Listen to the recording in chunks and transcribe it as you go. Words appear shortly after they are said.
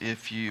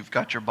if you've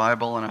got your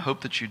Bible, and I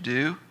hope that you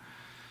do,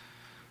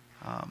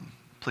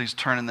 please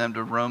turn in them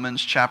to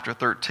Romans chapter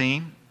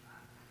 13.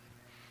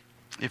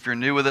 If you're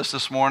new with us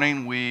this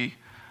morning, we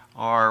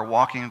are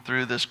walking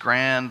through this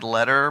grand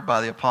letter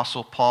by the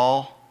Apostle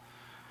Paul,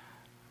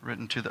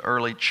 written to the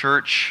early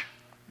church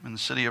in the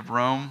city of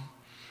Rome.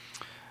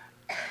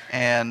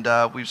 And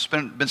we've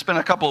been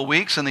spending a couple of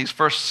weeks in these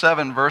first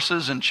 7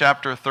 verses in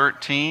chapter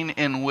 13,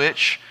 in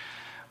which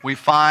we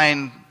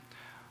find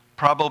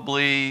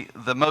probably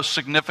the most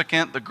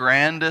significant, the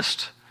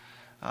grandest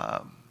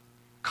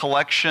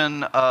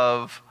collection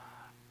of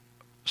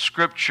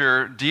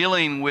Scripture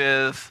dealing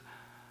with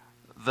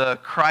the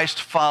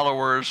Christ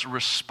followers'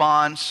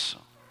 response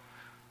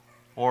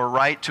or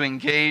right to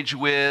engage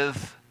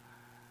with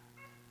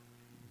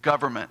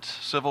government,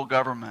 civil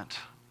government.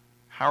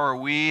 How are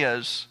we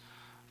as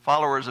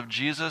followers of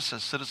Jesus,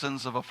 as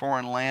citizens of a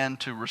foreign land,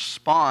 to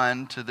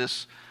respond to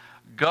this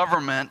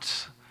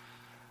government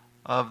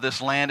of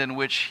this land in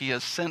which He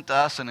has sent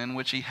us and in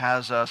which He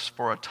has us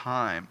for a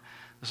time?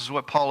 This is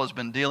what Paul has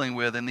been dealing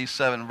with in these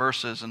 7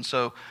 verses. And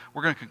so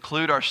we're going to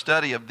conclude our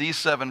study of these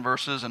 7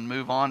 verses and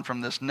move on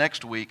from this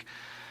next week.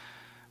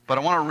 But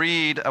I want to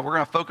read, we're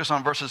going to focus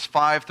on verses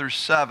 5 through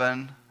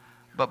 7.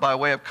 But by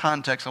way of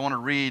context, I want to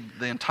read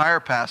the entire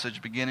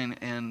passage beginning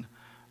in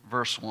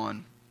verse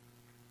 1.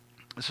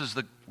 This is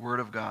the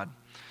Word of God.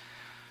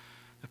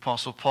 The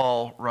Apostle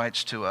Paul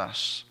writes to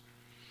us,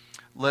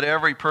 "Let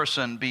every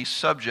person be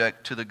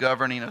subject to the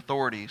governing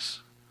authorities,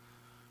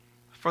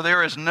 for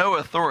there is no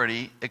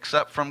authority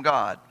except from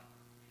God,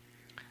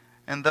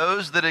 and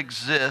those that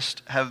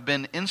exist have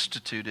been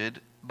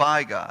instituted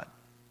by God.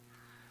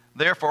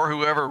 Therefore,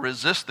 whoever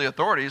resists the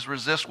authorities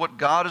resists what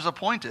God has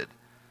appointed,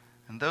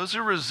 and those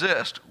who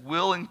resist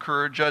will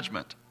incur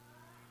judgment.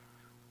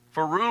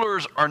 For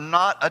rulers are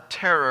not a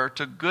terror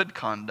to good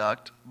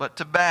conduct, but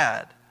to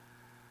bad.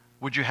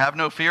 Would you have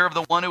no fear of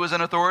the one who is in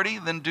authority?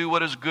 Then do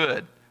what is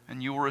good,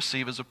 and you will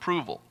receive his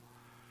approval.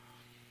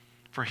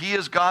 For he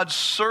is God's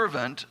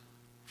servant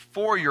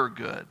for your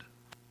good.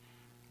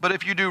 But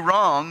if you do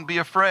wrong, be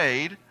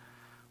afraid,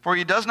 for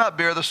he does not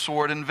bear the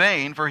sword in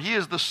vain, for he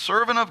is the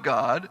servant of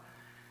God,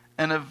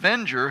 an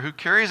avenger who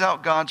carries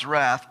out God's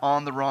wrath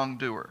on the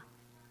wrongdoer.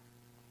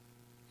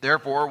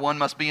 Therefore, one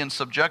must be in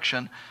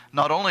subjection,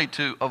 not only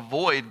to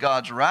avoid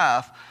God's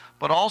wrath,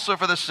 but also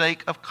for the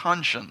sake of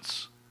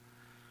conscience.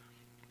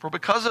 For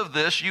because of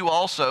this, you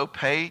also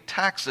pay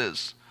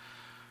taxes.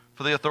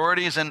 For the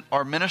authorities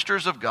are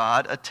ministers of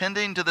God,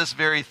 attending to this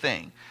very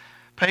thing.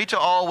 Pay to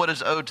all what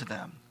is owed to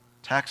them.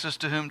 Taxes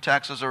to whom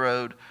taxes are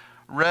owed,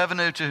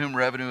 revenue to whom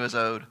revenue is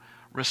owed,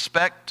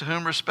 respect to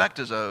whom respect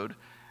is owed,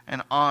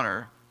 and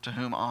honor to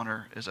whom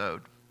honor is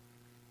owed."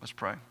 Let's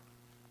pray.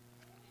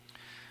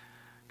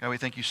 God, we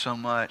thank you so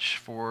much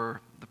for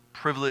the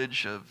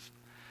privilege of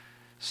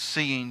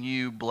seeing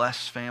you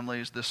bless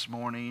families this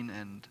morning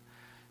and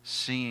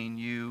seeing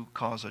you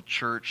cause a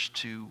church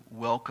to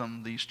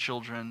welcome these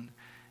children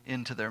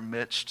into their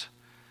midst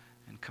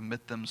and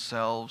commit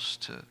themselves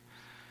to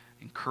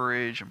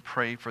encourage and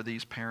pray for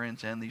these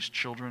parents and these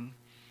children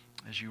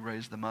as you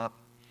raise them up.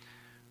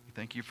 We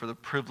thank you for the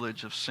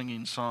privilege of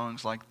singing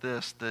songs like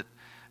this that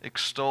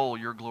extol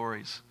your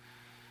glories.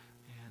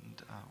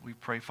 And we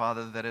pray,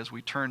 Father, that as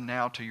we turn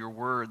now to your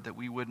word, that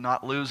we would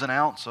not lose an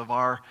ounce of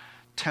our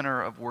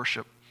tenor of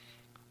worship.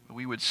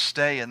 We would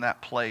stay in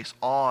that place,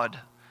 awed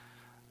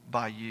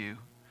by you,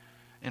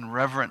 in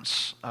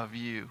reverence of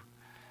you,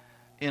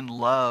 in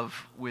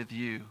love with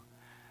you.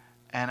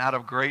 And out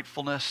of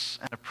gratefulness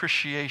and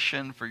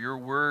appreciation for your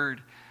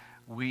word,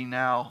 we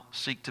now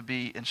seek to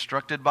be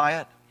instructed by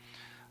it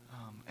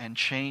and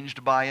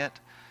changed by it,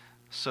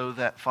 so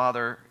that,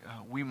 Father,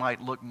 we might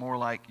look more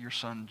like your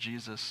Son,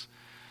 Jesus.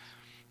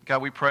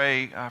 God, we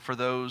pray for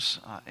those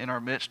in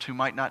our midst who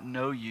might not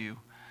know you.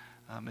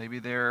 Maybe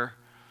they're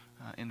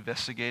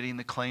investigating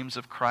the claims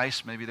of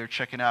Christ. Maybe they're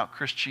checking out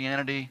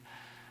Christianity.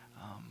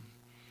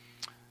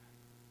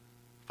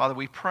 Father,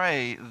 we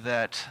pray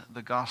that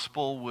the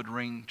gospel would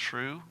ring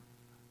true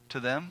to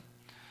them.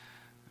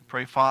 We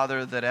pray,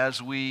 Father, that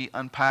as we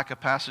unpack a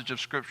passage of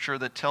Scripture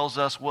that tells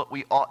us what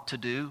we ought to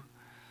do,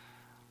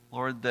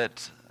 Lord,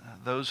 that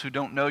those who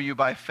don't know you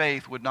by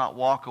faith would not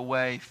walk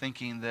away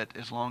thinking that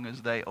as long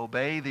as they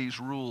obey these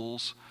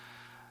rules,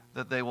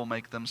 that they will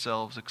make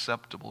themselves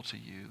acceptable to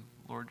you.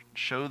 Lord,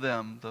 show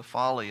them the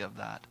folly of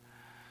that.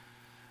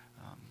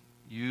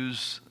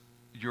 Use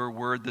your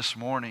word this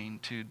morning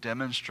to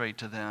demonstrate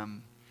to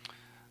them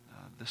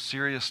the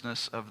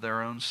seriousness of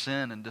their own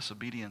sin and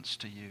disobedience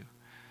to you,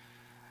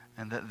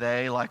 and that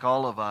they, like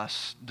all of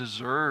us,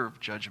 deserve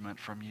judgment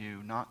from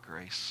you, not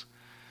grace.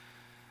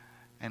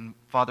 And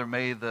Father,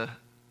 may the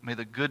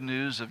good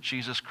news of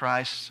Jesus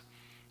Christ's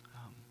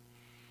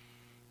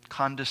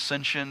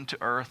condescension to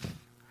earth,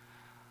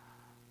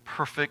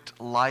 perfect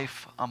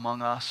life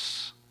among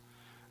us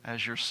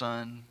as your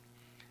Son,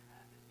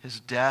 his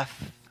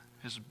death,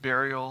 his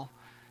burial,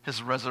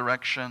 his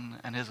resurrection,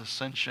 and his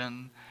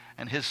ascension,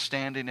 and his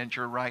standing at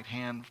your right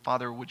hand,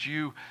 Father, would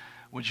you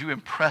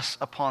impress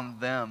upon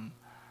them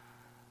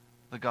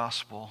the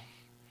gospel?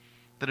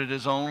 that it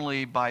is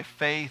only by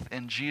faith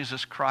in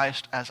Jesus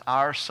Christ as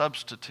our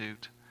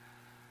substitute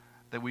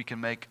that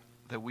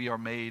we are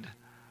made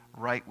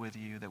right with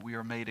you, that we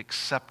are made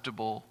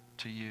acceptable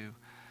to you,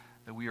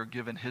 that we are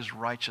given his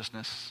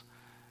righteousness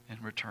in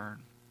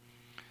return.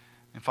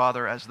 And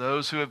Father, as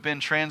those who have been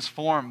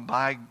transformed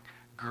by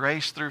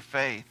grace through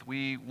faith,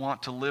 we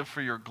want to live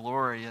for your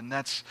glory, and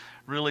that's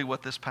really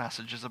what this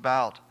passage is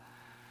about.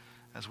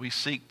 As we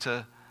seek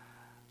to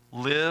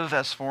live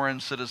as foreign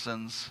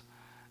citizens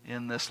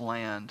in this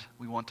land,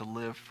 we want to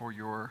live for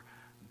your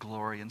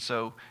glory. And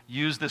so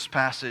use this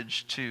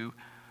passage to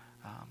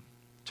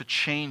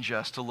change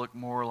us to look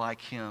more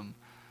like him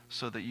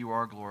so that you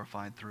are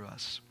glorified through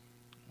us.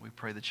 We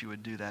pray that you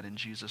would do that in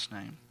Jesus'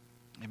 name.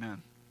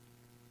 Amen.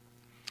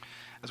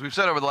 As we've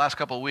said over the last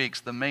couple of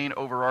weeks, the main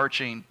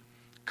overarching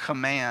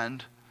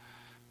command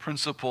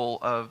principle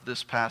of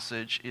this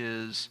passage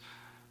is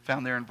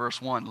found there in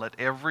verse 1. Let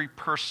every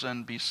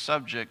person be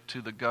subject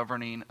to the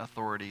governing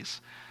authorities.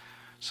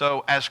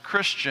 So as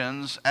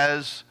Christians,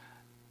 as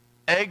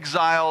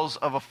exiles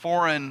of a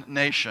foreign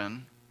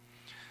nation,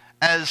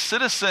 as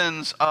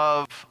citizens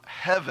of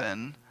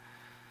heaven,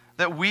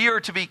 that we are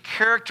to be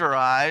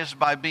characterized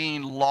by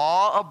being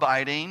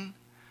law-abiding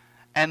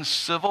and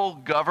civil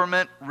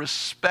government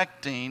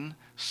respecting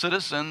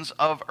citizens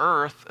of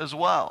earth as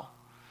well.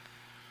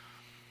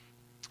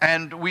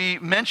 And we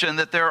mentioned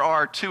that there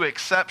are two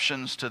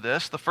exceptions to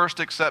this. The first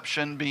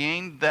exception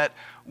being that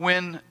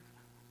when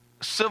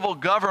civil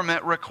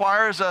government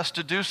requires us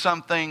to do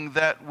something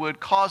that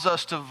would cause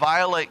us to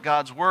violate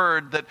God's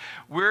word, that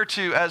we're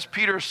to, as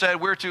Peter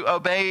said, we're to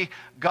obey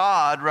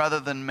God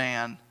rather than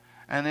man.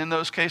 And in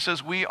those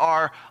cases, we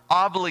are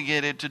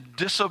obligated to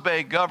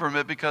disobey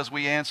government because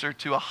we answer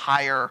to a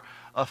higher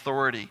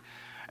authority.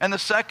 And the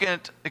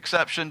second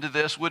exception to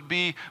this would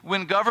be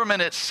when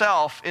government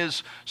itself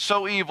is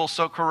so evil,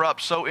 so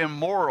corrupt, so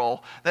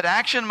immoral, that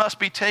action must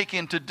be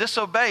taken to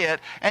disobey it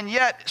and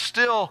yet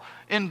still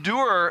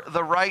endure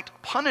the right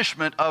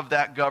punishment of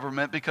that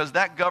government, because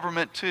that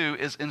government too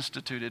is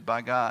instituted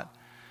by God.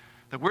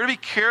 That we're to be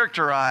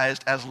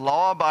characterized as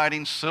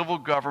law-abiding civil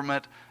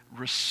government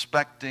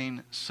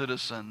respecting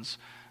citizens,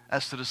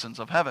 as citizens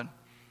of heaven.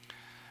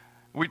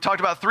 We talked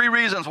about three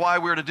reasons why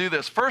we're to do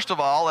this. First of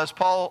all, as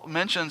Paul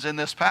mentions in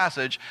this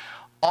passage,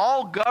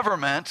 all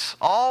government,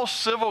 all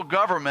civil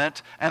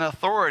government and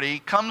authority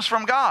comes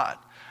from God.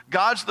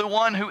 God's the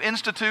one who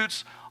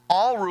institutes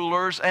all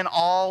rulers and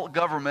all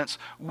governments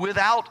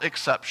without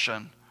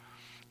exception.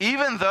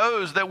 Even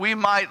those that we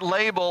might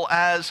label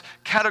as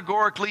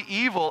categorically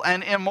evil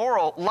and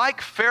immoral,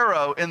 like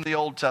Pharaoh in the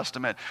Old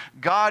Testament.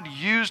 God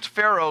used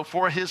Pharaoh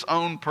for his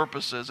own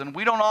purposes, and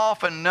we don't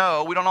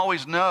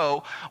always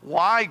know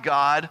why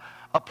God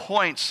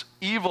appoints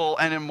evil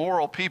and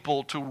immoral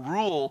people to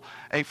rule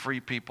a free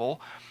people,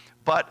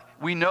 but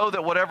we know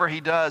that whatever he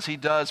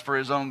does for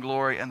his own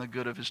glory and the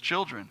good of his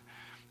children.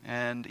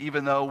 And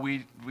even though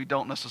we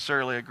don't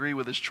necessarily agree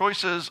with his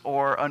choices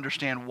or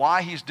understand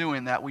why he's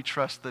doing that, we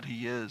trust that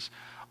he is.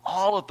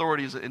 All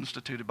authority is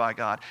instituted by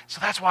God. So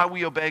that's why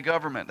we obey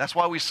government. That's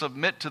why we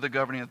submit to the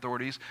governing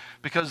authorities,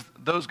 because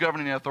those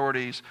governing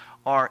authorities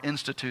are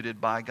instituted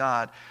by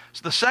God.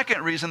 So the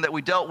second reason that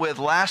we dealt with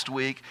last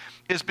week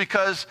is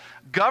because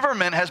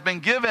government has been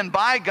given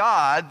by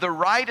God the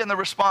right and the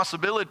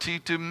responsibility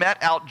to mete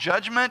out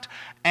judgment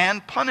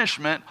and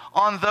punishment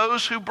on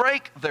those who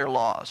break their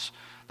laws.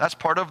 That's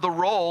part of the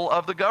role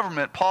of the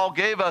government. Paul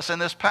gave us in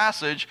this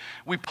passage,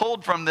 we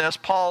pulled from this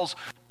Paul's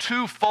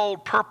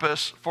twofold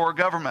purpose for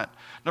government.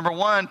 Number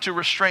one, to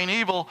restrain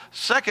evil.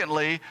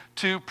 Secondly,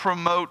 to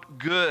promote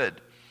good.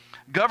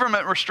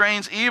 Government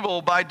restrains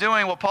evil by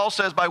doing what Paul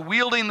says, by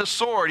wielding the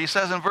sword. He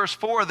says in verse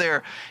 4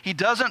 there, he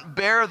doesn't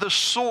bear the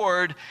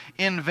sword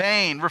in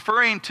vain,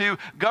 referring to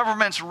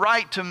government's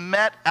right to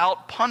mete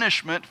out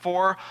punishment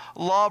for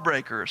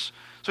lawbreakers.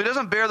 So he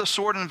doesn't bear the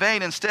sword in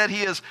vain. Instead,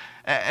 he is,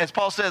 as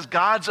Paul says,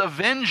 God's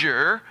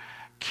avenger,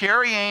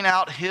 carrying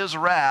out his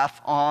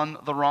wrath on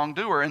the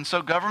wrongdoer. And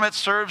so government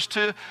serves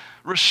to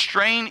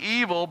restrain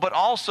evil, but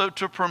also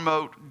to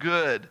promote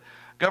good.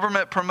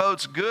 Government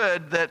promotes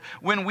good, that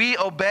when we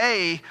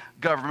obey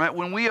government,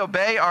 when we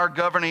obey our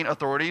governing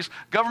authorities,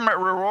 government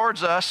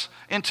rewards us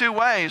in two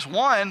ways.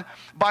 One,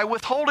 by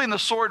withholding the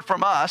sword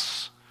from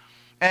us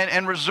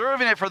and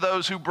reserving it for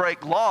those who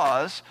break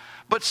laws.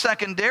 But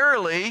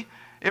secondarily,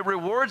 it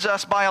rewards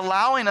us by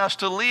allowing us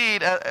to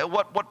lead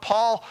what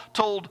Paul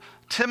told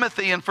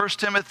Timothy in 1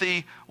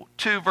 Timothy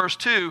 2, verse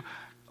 2,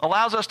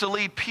 allows us to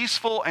lead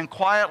peaceful and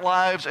quiet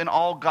lives in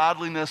all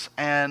godliness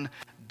and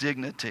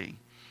dignity.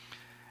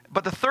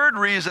 But the third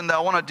reason that I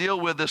want to deal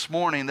with this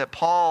morning that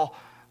Paul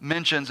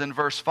mentions in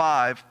verse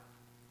 5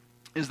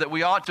 is that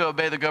we ought to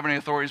obey the governing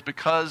authorities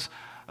because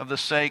of the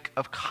sake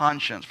of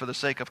conscience, for the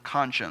sake of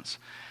conscience.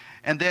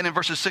 And then in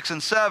verses 6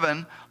 and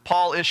 7,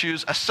 Paul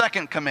issues a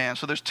second command.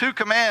 So there's two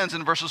commands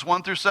in verses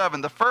 1 through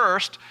 7. The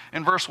first,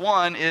 in verse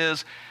 1,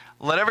 is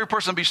let every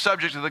person be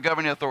subject to the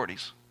governing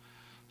authorities.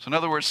 So in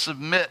other words,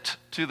 submit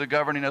to the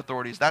governing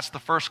authorities. That's the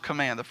first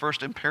command, the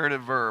first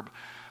imperative verb.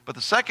 But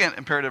the second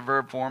imperative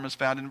verb form is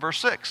found in verse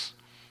 6.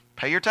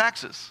 Pay your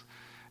taxes.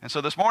 And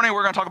so this morning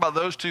we're going to talk about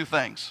those two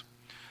things.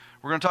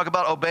 We're going to talk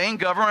about obeying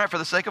government for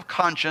the sake of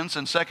conscience,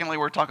 and secondly,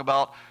 we're going to talk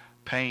about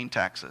paying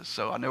taxes.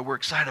 So I know we're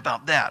excited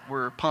about that.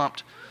 We're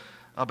pumped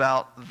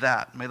about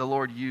that. May the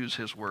Lord use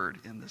his word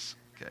in this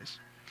case.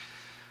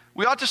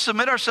 We ought to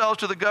submit ourselves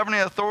to the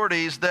governing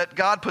authorities that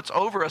God puts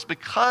over us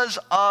because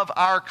of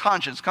our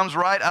conscience. It comes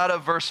right out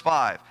of verse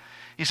 5.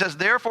 He says,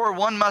 therefore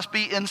one must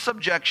be in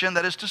subjection,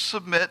 that is to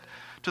submit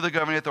to the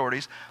governing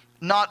authorities,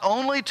 not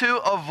only to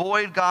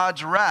avoid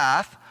God's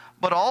wrath,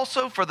 but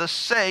also for the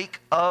sake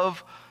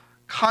of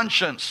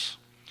conscience.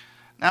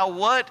 Now,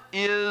 what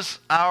is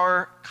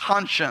our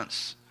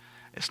conscience?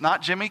 It's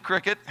not Jimmy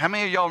Cricket. How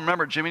many of y'all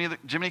remember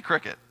Jiminy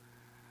Cricket?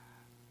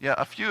 Yeah,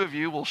 a few of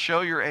you will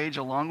show your age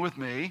along with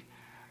me.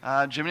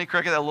 Jiminy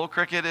Cricket, that little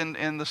cricket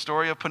in the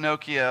story of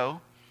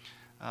Pinocchio.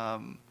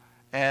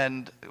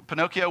 And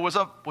Pinocchio was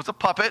a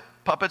puppet.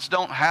 Puppets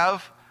don't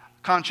have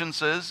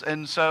consciences.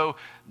 And so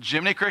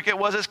Jiminy Cricket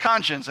was his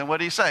conscience. And what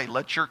did he say?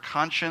 Let your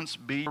conscience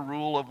be the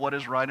rule of what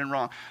is right and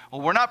wrong.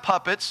 Well, we're not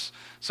puppets,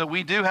 so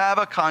we do have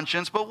a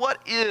conscience. But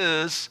what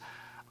is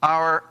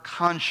our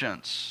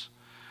conscience?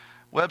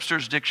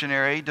 Webster's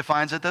dictionary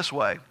defines it this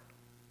way.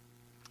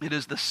 It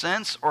is the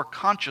sense or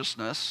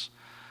consciousness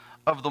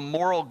of the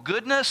moral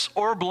goodness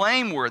or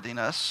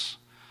blameworthiness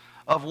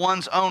of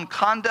one's own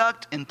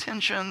conduct,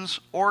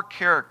 intentions, or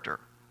character,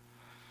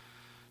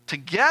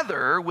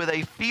 together with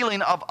a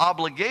feeling of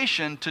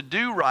obligation to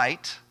do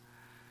right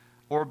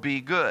or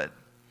be good.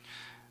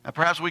 Now,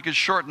 perhaps we could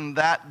shorten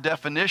that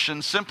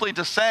definition simply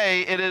to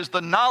say it is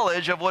the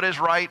knowledge of what is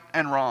right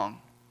and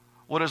wrong,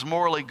 what is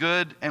morally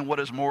good and what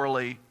is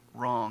morally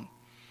wrong.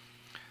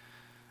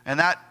 And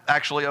that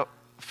actually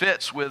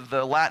fits with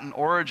the Latin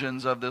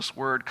origins of this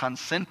word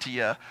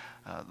consentia.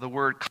 The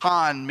word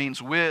con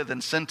means with,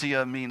 and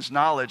sentia means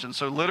knowledge. And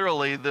so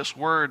literally this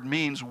word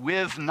means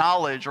with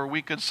knowledge, or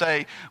we could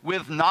say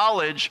with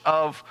knowledge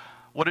of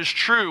what is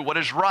true, what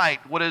is right,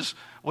 what is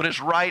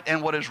right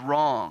and what is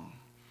wrong.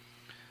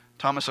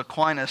 Thomas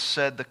Aquinas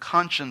said the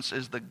conscience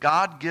is the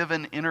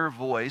God-given inner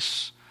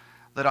voice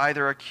that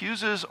either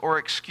accuses or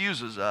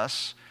excuses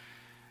us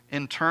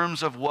in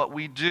terms of what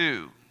we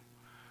do.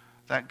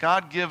 That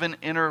God-given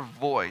inner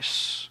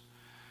voice.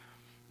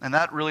 And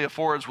that really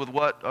affords with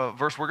what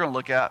verse we're going to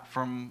look at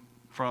from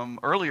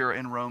earlier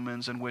in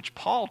Romans, in which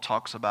Paul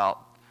talks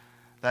about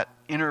that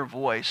inner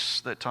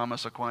voice that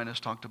Thomas Aquinas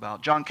talked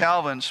about. John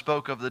Calvin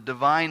spoke of the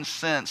divine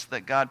sense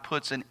that God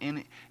puts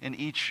in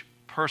each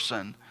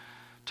person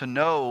to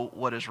know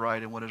what is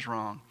right and what is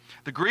wrong.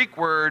 The Greek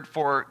word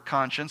for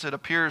conscience, it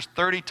appears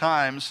 30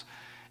 times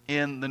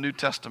in the New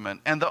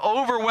Testament. And the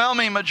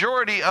overwhelming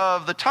majority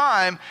of the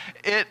time,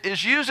 it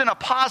is used in a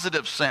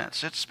positive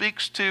sense. It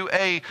speaks to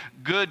a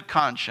good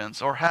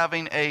conscience or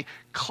having a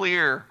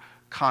clear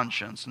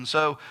conscience. And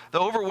so the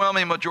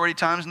overwhelming majority of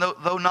times,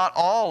 though not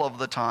all of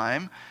the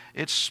time,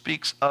 it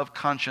speaks of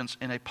conscience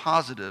in a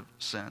positive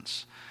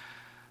sense.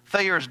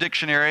 Thayer's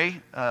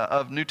Dictionary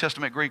of New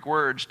Testament Greek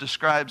words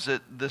defines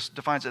it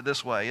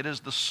this way. It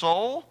is the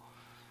soul.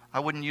 I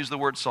wouldn't use the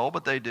word soul,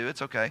 but they do.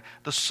 It's okay.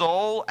 The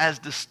soul as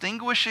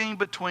distinguishing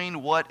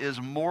between what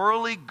is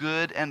morally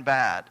good and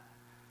bad,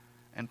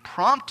 and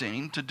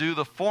prompting to do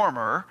the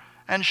former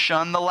and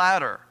shun the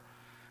latter,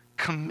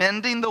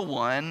 commending the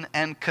one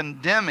and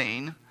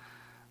condemning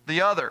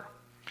the other.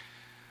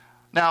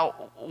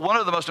 Now, one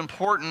of the most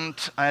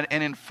important and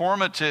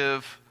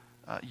informative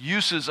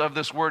uses of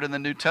this word in the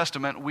New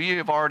Testament we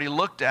have already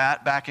looked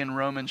at back in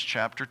Romans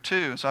chapter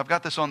 2. So I've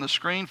got this on the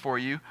screen for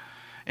you.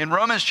 In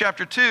Romans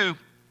chapter 2,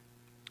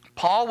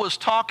 Paul was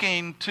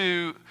talking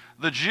to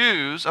the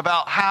Jews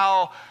about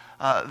how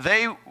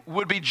they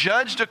would be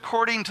judged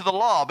according to the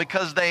law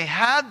because they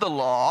had the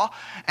law,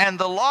 and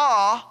the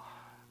law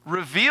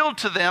revealed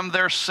to them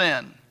their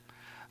sin.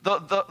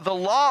 The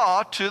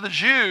law to the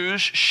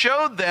Jews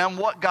showed them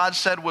what God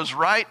said was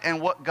right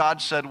and what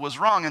God said was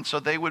wrong, and so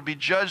they would be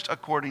judged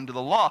according to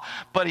the law.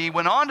 But he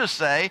went on to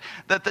say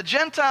that the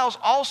Gentiles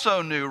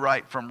also knew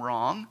right from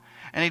wrong,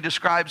 and he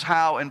describes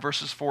how in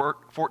verses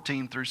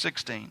 14 through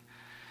 16.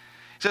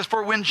 It says,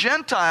 for when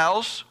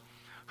Gentiles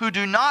who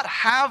do not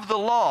have the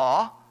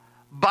law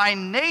by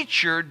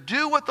nature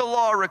do what the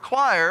law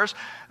requires,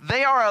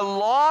 they are a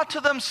law to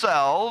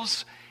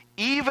themselves,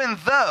 even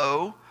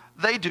though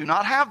they do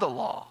not have the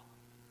law.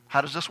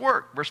 How does this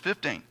work? Verse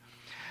 15.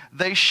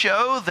 They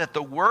show that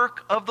the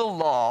work of the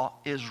law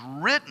is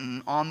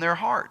written on their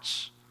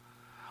hearts.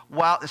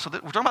 We're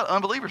talking about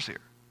unbelievers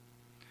here.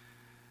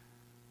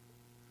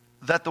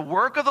 That the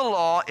work of the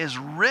law is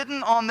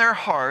written on their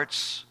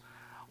hearts,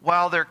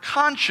 while their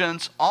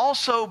conscience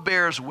also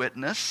bears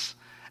witness,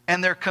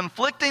 and their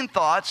conflicting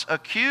thoughts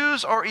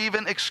accuse or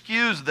even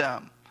excuse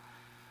them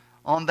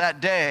on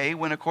that day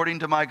when, according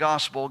to my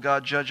gospel,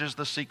 God judges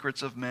the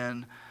secrets of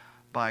men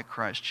by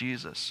Christ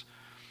Jesus.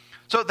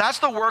 So that's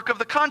the work of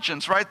the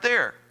conscience right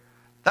there.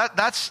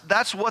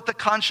 That's what the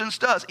conscience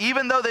does.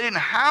 Even though they didn't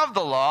have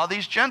the law,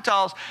 these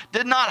Gentiles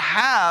did not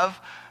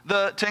have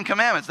the Ten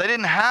Commandments. They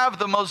didn't have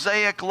the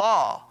Mosaic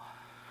law.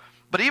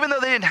 But even though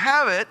they didn't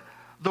have it,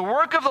 the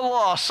work of the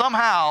law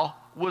somehow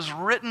was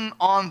written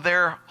on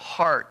their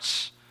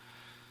hearts.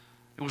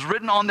 It was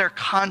written on their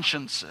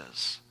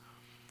consciences,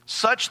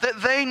 such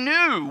that they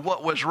knew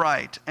what was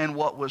right and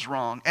what was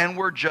wrong, and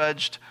were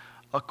judged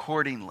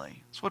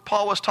accordingly. That's what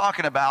Paul was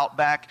talking about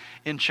back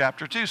in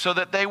chapter 2, so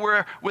that they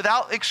were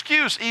without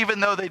excuse, even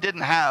though they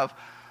didn't have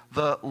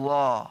the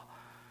law.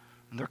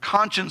 And their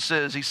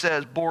consciences, he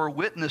says, bore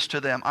witness to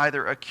them,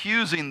 either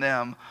accusing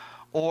them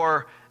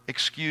or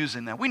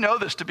excusing them. We know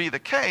this to be the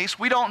case.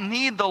 We don't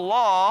need the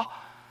law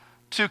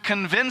to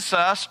convince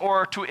us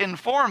or to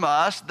inform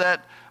us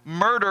that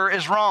murder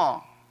is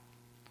wrong.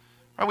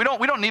 Right?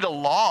 We don't need a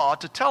law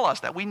to tell us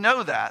that. We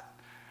know that.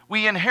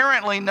 We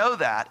inherently know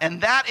that.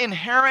 And that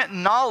inherent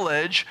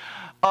knowledge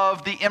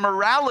of the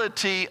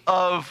immorality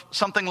of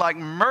something like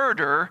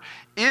murder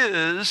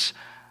is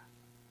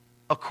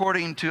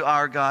according to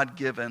our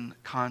God-given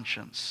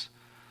conscience.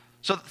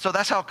 So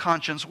that's how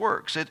conscience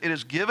works. It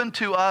is given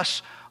to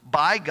us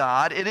by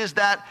God. It is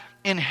that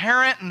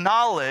inherent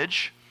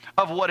knowledge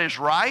of what is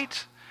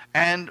right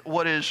and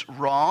what is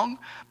wrong,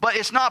 but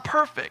it's not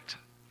perfect.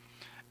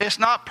 It's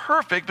not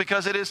perfect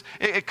because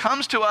it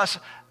comes to us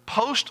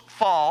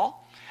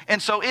post-fall,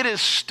 and so it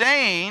is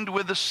stained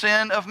with the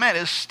sin of man.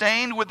 It is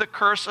stained with the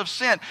curse of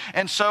sin.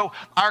 And so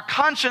our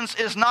conscience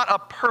is not a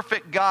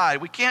perfect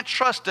guide. We can't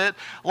trust it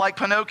like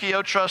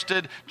Pinocchio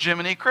trusted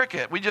Jiminy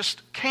Cricket. We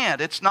just can't.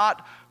 It's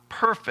not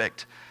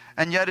perfect.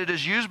 And yet it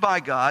is used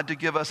by God to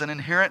give us an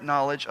inherent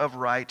knowledge of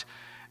right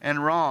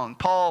and wrong.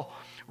 Paul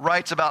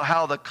writes about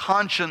how the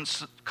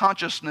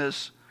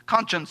consciences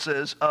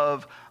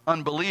of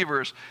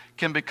unbelievers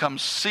can become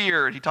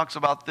seared. He talks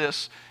about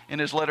this in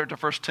his letter to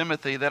 1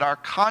 Timothy, that our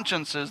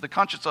consciences, the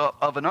conscience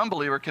of an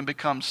unbeliever, can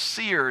become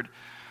seared,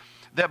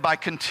 that by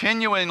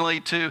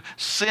continually to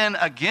sin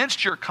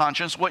against your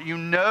conscience, what you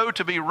know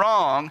to be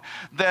wrong,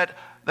 that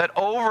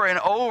over and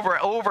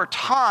over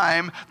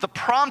time, the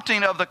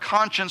prompting of the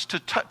conscience to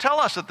tell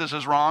us that this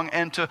is wrong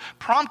and to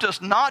prompt us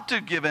not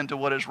to give in to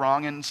what is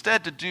wrong and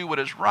instead to do what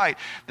is right,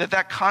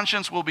 that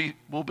conscience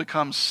will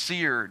become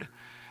seared,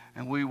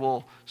 and we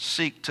will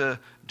seek to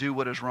do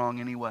what is wrong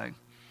anyway.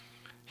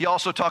 He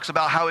also talks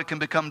about how it can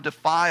become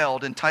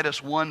defiled in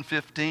Titus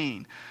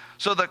 1:15.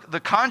 So the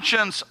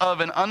conscience of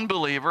an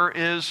unbeliever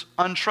is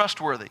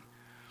untrustworthy.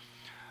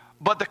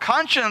 But the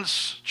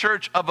conscience,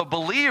 church, of a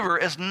believer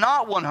is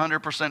not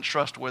 100%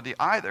 trustworthy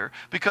either,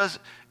 because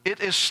it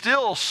is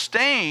still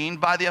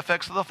stained by the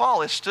effects of the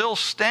fall. It's still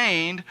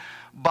stained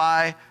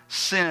by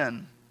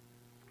sin.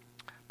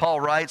 Paul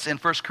writes in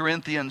 1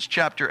 Corinthians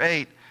chapter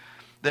 8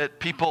 that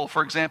people,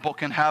 for example,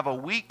 can have a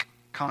weak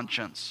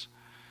conscience.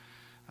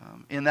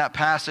 In that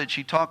passage,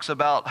 he talks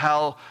about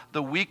how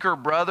the weaker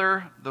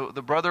brother,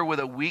 the brother with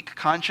a weak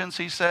conscience,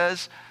 he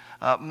says,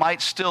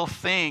 might still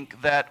think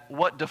that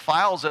what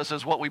defiles us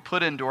is what we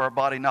put into our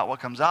body, not what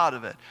comes out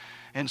of it.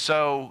 And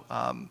so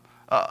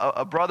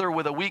a brother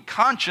with a weak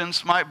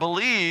conscience might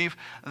believe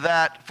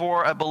that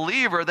for a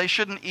believer, they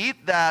shouldn't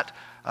eat that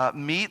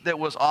meat that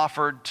was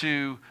offered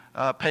to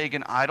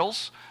pagan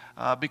idols,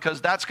 because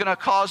that's going to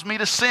cause me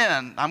to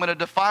sin. I'm going to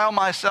defile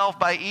myself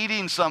by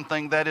eating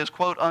something that is,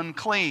 quote,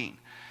 unclean.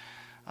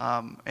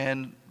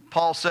 And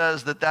Paul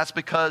says that that's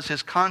because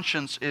his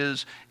conscience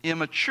is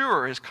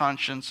immature. His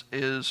conscience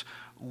is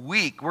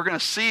weak. We're going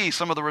to see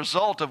some of the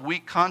result of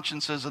weak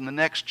consciences in the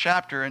next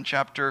chapter, in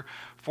chapter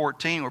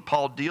 14, where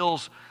Paul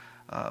deals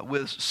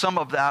with some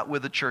of that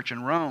with the church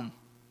in Rome.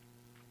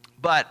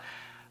 But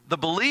for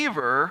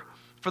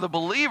the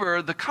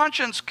believer, the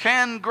conscience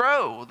can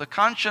grow. The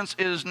conscience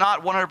is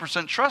not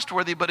 100%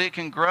 trustworthy, but it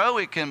can grow,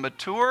 it can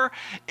mature,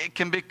 it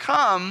can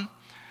become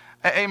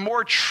a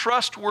more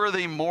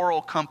trustworthy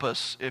moral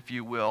compass, if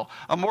you will,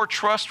 a more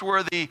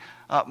trustworthy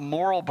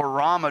moral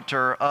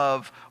barometer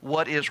of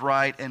what is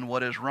right and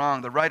what is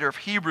wrong. The writer of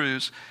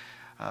Hebrews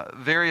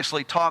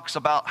variously talks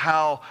about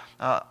how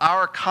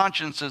our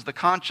consciences, the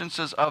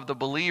consciences of the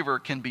believer,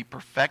 can be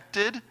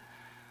perfected,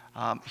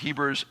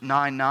 Hebrews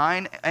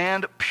 9:9,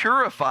 and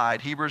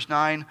purified, Hebrews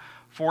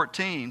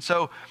 9:14.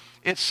 So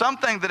it's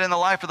something that in the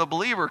life of the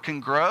believer can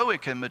grow,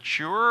 it can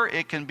mature,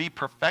 it can be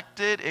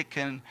perfected, it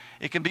can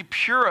be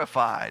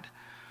purified.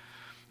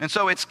 And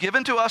so it's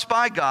given to us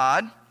by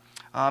God.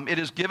 It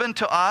is given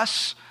to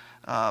us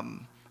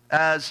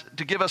as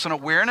to give us an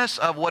awareness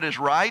of what is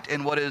right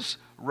and what is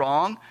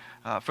wrong.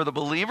 For the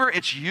believer,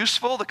 it's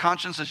useful, the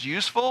conscience is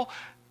useful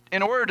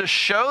in order to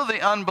show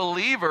the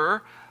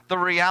unbeliever the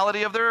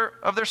reality of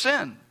their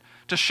sin,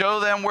 to show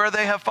them where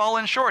they have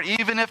fallen short.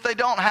 Even if they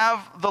don't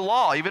have the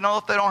law, even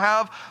if they don't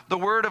have the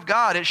Word of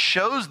God, it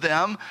shows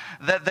them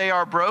that they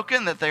are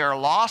broken, that they are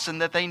lost,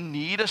 and that they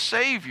need a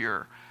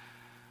Savior,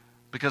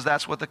 because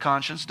that's what the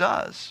conscience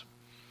does.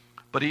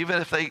 But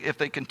even if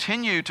they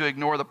continue to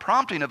ignore the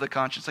prompting of the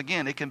conscience,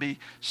 again, it can be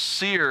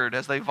seared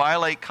as they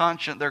violate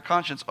their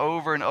conscience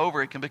over and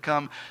over. It can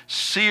become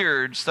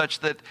seared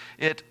such that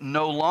it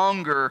no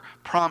longer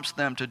prompts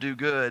them to do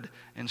good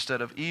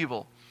instead of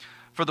evil.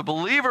 For the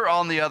believer,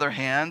 on the other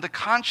hand, the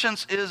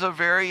conscience is a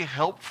very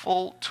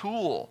helpful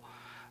tool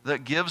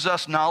that gives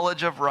us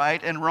knowledge of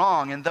right and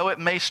wrong. And though it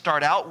may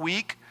start out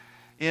weak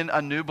in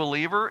a new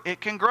believer, it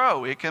can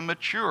grow, it can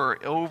mature.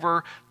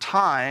 Over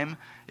time,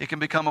 it can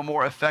become a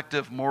more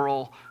effective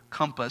moral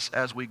compass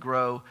as we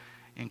grow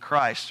in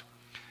Christ.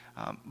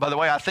 By the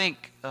way, I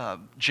think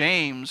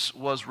James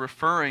was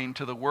referring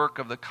to the work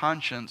of the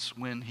conscience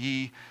when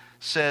he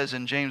says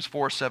in James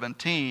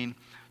 4:17,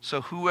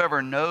 so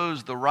whoever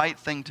knows the right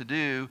thing to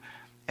do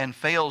and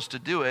fails to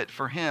do it,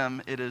 for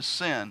him it is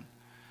sin.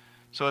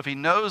 So if he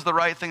knows the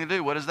right thing to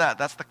do, what is that?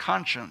 That's the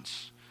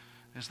conscience.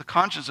 The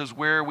conscience is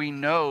where we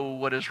know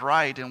what is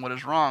right and what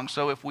is wrong.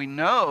 So if we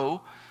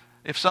know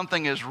if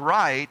something is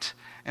right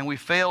and we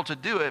fail to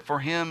do it, for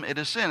him it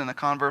is sin. And the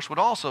converse would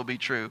also be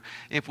true.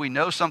 If we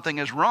know something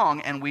is wrong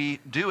and we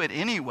do it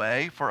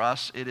anyway, for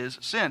us it is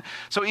sin.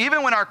 So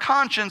even when our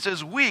conscience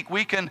is weak,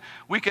 we can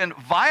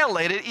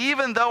violate it,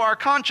 even though our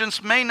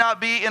conscience may not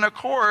be in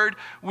accord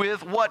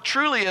with what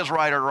truly is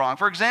right or wrong.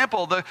 For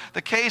example,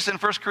 the case in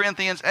 1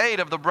 Corinthians 8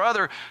 of the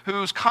brother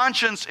whose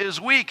conscience is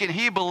weak, and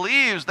he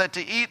believes that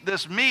to eat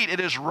this meat, it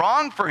is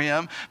wrong for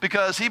him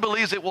because he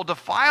believes it will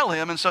defile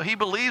him, and so he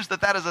believes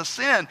that that is a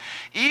sin,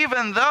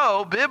 even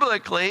though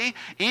biblically,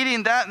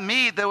 eating that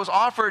meat that was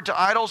offered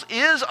to idols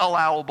is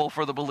allowable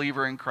for the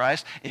believer in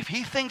Christ. If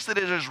he thinks that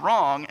it is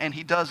wrong and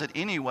he does it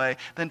anyway,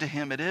 then to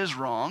him it is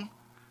wrong,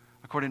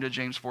 according to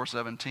James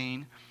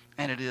 4:17,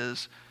 and it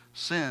is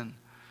sin.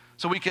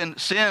 So we can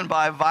sin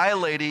by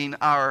violating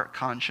our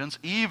conscience,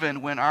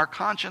 even when our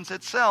conscience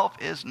itself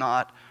is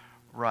not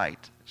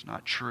right. It's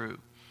not true.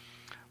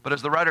 But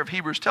as the writer of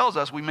Hebrews tells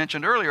us, we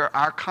mentioned earlier,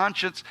 our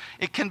conscience,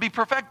 it can be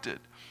perfected.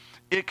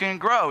 It can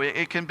grow.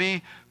 It can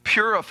be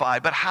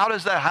purified. But how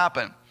does that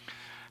happen?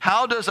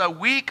 How does a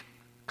weak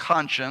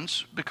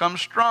conscience become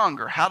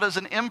stronger? How does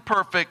an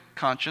imperfect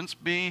conscience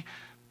become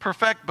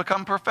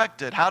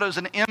perfected? How does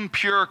an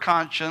impure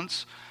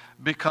conscience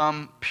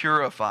become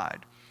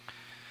purified?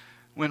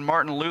 When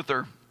Martin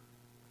Luther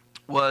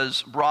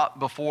was brought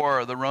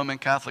before the Roman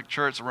Catholic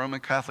Church, the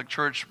Roman Catholic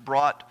Church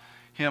brought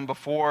him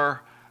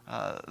before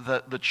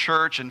the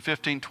church in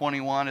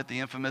 1521 at the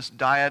infamous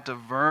Diet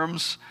of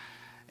Worms,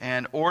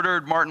 and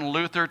ordered Martin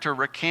Luther to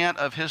recant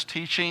of his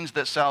teachings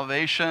that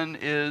salvation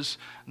is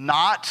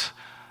not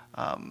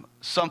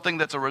something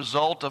that's a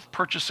result of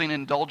purchasing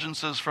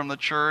indulgences from the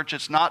church.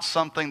 It's not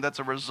something that's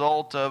a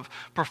result of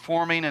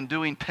performing and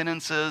doing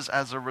penances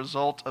as a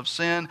result of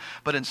sin,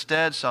 but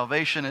instead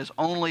salvation is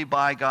only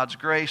by God's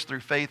grace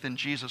through faith in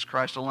Jesus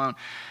Christ alone.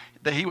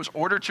 That he was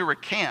ordered to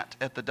recant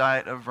at the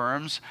Diet of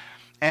Worms,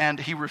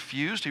 and he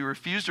refused. He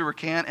refused to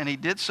recant, and he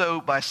did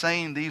so by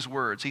saying these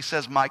words. He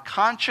says, "My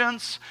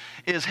conscience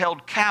is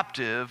held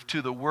captive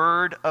to the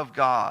word of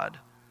God,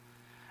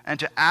 and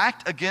to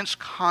act against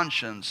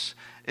conscience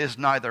is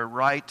neither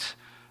right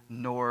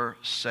nor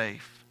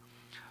safe."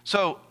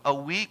 So a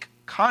weak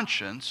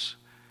conscience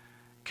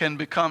can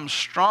become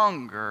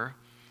stronger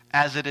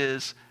as it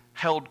is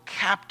held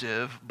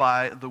captive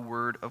by the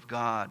word of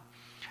God.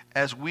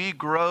 As we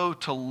grow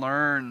to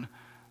learn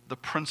the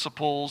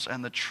principles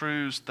and the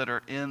truths that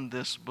are in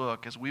this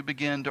book, as we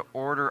begin to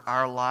order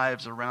our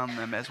lives around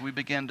them, as we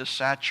begin to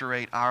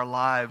saturate our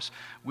lives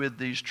with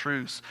these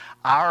truths,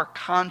 our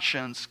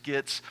conscience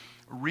gets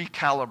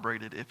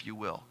recalibrated, if you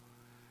will.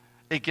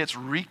 It gets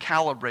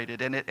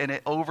recalibrated, and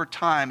it over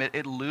time,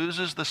 it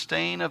loses the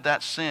stain of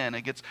that sin.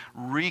 It gets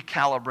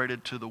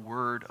recalibrated to the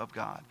Word of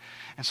God.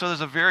 And so there's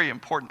a very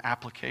important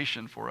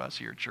application for us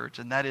here, church,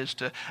 and that is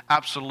to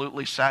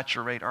absolutely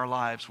saturate our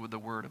lives with the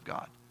Word of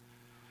God.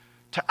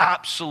 To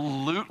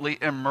absolutely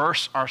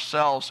immerse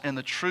ourselves in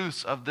the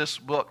truths of this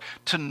book,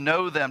 to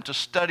know them, to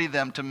study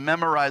them, to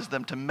memorize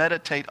them, to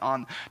meditate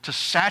on, to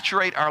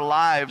saturate our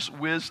lives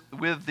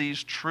with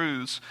these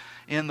truths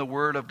in the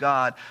Word of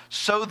God,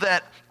 so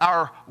that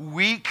our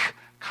weak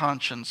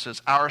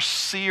consciences, our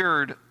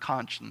seared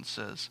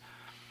consciences,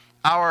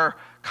 our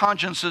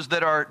consciences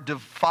that are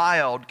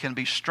defiled can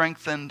be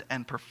strengthened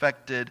and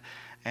perfected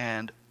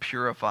and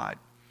purified.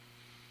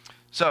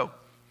 So,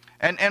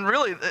 And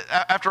really,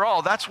 after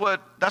all, that's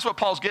what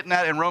Paul's getting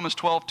at in Romans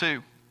 12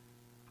 too.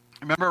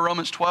 Remember,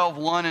 Romans 12,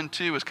 1 and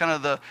 2 is kind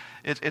of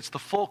it's the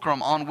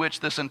fulcrum on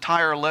which this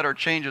entire letter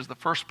changes. The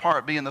first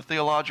part being the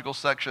theological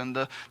section,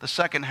 the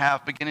second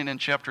half beginning in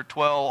chapter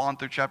 12 on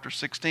through chapter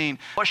 16.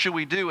 What should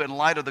we do in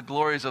light of the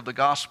glories of the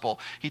gospel?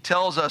 He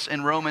tells us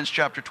in Romans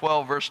chapter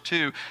 12, verse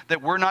 2,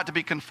 that we're not to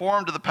be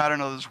conformed to the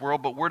pattern of this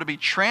world, but we're to be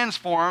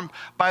transformed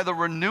by the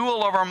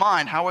renewal of our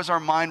mind. How is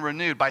our mind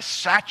renewed? By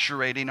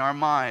saturating our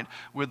mind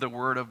with the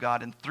Word of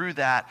God. And through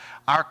that,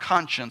 our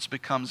conscience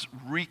becomes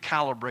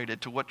recalibrated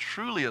to what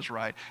truly is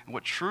right and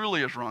what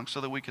truly is wrong, so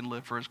that we can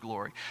live for His glory.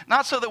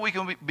 Not so that we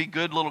can be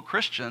good little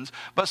Christians,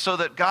 but so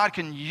that God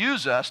can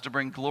use us to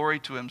bring glory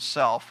to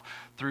Himself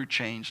through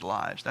changed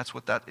lives. That's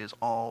what that is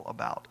all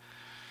about.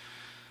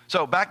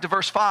 So back to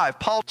verse 5.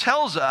 Paul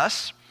tells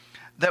us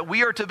that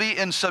we are to be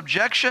in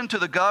subjection to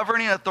the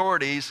governing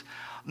authorities,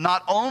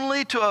 not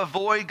only to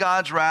avoid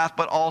God's wrath,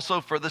 but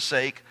also for the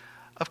sake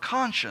of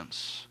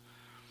conscience.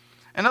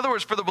 In other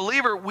words, for the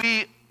believer,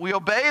 we we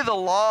obey the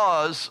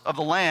laws of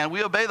the land.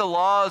 We obey the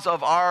laws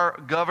of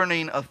our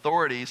governing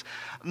authorities,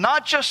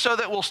 not just so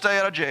that we'll stay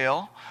out of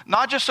jail,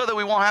 not just so that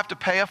we won't have to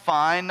pay a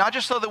fine, not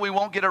just so that we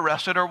won't get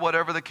arrested or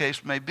whatever the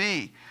case may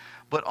be,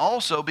 but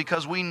also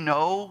because we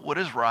know what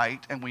is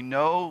right and we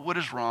know what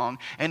is wrong.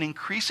 And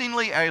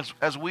increasingly,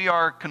 as we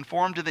are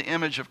conformed to the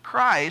image of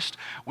Christ,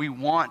 we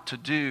want to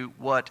do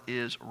what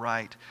is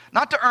right.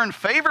 Not to earn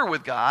favor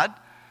with God,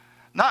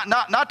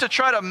 not to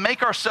try to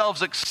make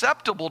ourselves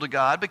acceptable to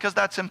God, because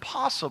that's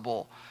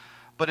impossible,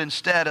 but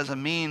instead as a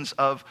means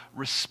of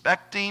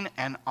respecting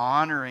and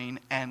honoring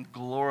and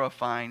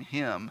glorifying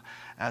Him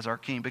as our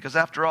King. Because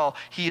after all,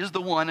 He is the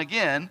one,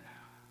 again,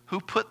 who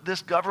put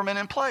this government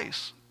in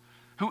place,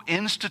 who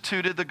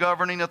instituted the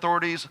governing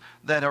authorities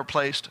that are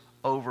placed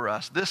over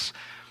us. This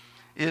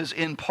is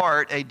in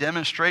part a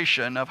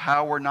demonstration of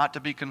how we're not to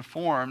be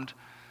conformed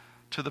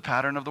to the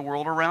pattern of the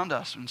world around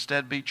us.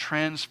 Instead, be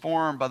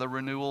transformed by the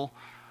renewal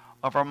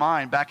of our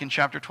mind. Back in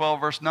chapter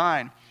 12, verse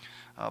 9,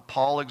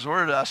 Paul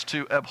exhorted us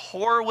to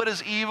abhor what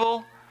is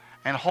evil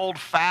and hold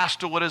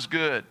fast to what is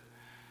good.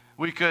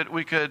 We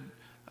could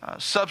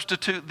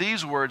substitute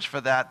these words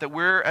for that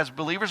we're, as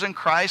believers in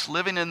Christ,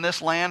 living in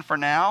this land for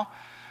now,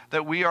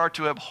 that we are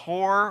to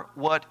abhor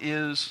what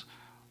is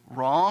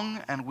wrong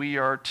and we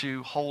are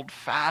to hold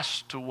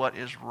fast to what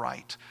is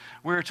right.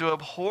 We are to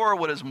abhor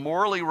what is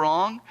morally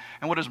wrong,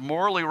 and what is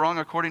morally wrong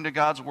according to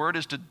God's word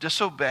is to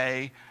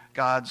disobey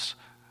God's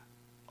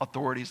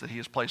authorities that He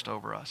has placed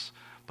over us,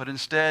 but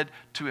instead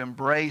to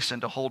embrace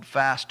and to hold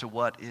fast to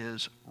what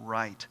is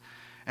right.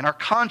 And our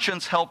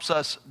conscience helps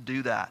us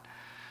do that.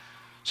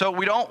 So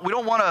we don't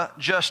want to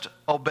just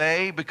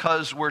obey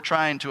because we're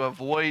trying to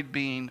avoid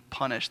being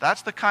punished.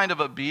 That's the kind of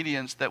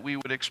obedience that we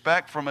would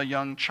expect from a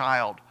young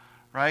child,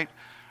 right?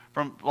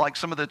 From like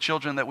some of the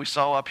children that we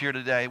saw up here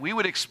today. We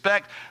would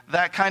expect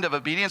that kind of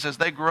obedience as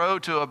they grow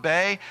to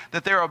obey,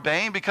 that they're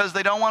obeying because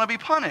they don't want to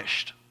be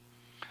punished.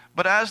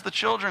 But as the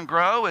children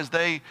grow, as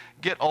they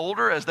get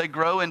older, as they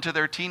grow into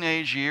their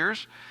teenage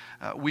years,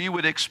 we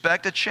would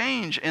expect a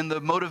change in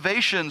the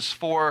motivations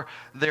for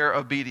their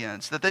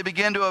obedience. That they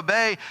begin to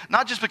obey,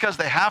 not just because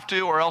they have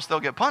to or else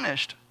they'll get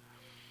punished,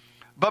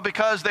 but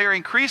because they are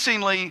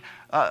increasingly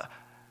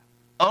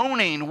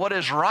owning what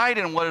is right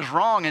and what is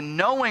wrong, and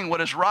knowing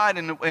what is right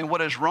and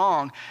what is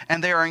wrong,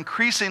 and they are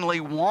increasingly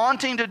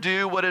wanting to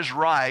do what is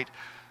right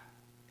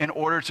in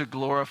order to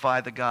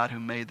glorify the God who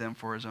made them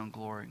for His own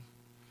glory,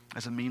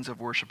 as a means of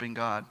worshiping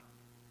God.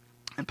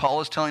 And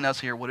Paul is telling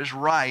us here what is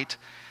right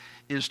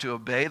is to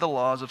obey the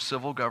laws of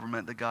civil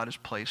government that God has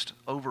placed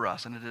over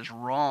us, and it is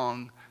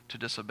wrong to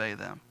disobey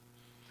them.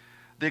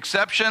 The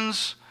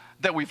exceptions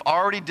that we've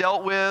already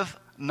dealt with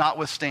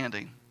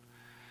notwithstanding,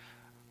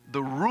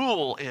 the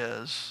rule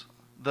is,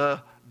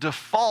 the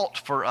default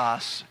for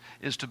us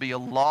is to be a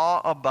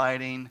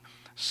law-abiding,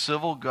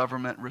 civil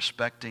government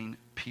respecting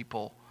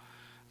people,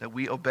 that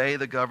we obey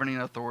the governing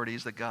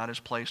authorities that God has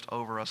placed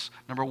over us.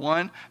 Number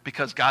one,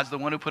 because God's the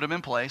one who put them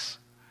in place.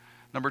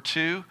 Number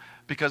two,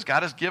 because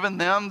God has given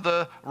them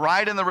the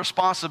right and the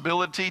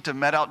responsibility to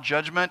mete out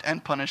judgment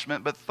and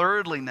punishment. But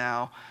thirdly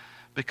now,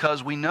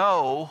 because we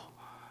know,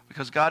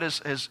 because God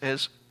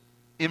has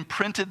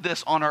imprinted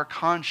this on our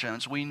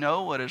conscience, we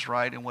know what is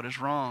right and what is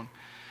wrong.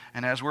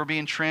 And as we're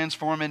being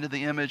transformed into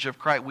the image of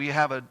Christ, we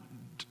have a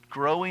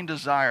growing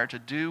desire to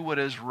do what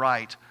is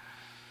right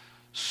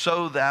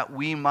so that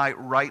we might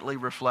rightly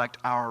reflect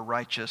our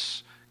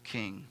righteous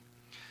King.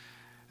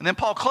 And then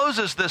Paul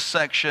closes this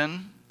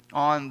section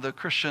on the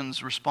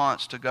Christian's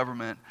response to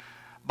government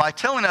by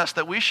telling us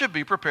that we should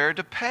be prepared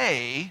to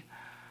pay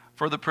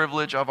for the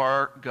privilege of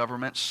our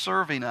government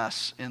serving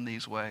us in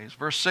these ways.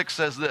 Verse 6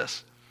 says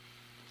this,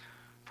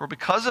 "For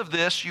because of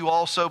this you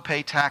also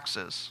pay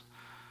taxes,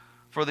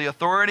 for the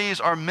authorities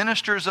are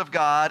ministers of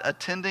God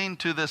attending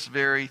to this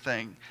very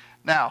thing."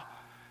 Now,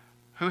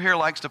 who here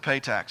likes to pay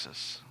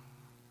taxes?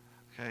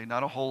 Okay,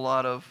 not a whole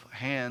lot of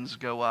hands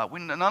go up.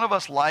 None of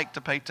us like to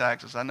pay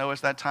taxes. I know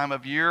it's that time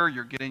of year.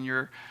 You're getting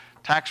your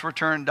tax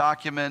return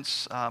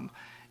documents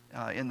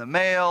in the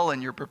mail,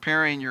 and you're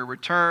preparing your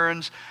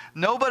returns.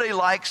 Nobody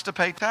likes to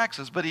pay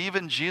taxes, but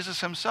even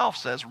Jesus Himself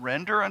says,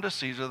 "Render unto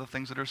Caesar the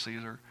things that are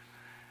Caesar,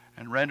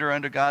 and render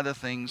unto God the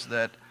things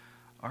that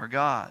are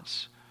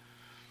God's."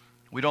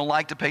 We don't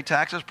like to pay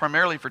taxes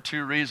primarily for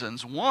two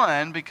reasons.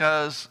 One,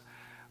 because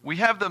we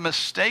have the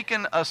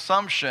mistaken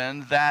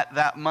assumption that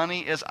that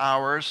money is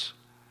ours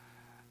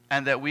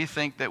and that we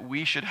think that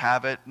we should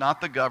have it,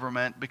 not the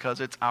government, because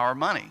it's our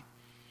money.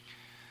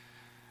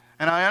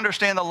 And I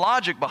understand the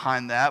logic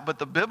behind that, but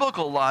the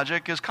biblical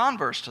logic is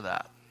converse to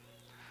that.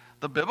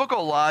 The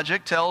biblical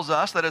logic tells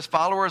us that as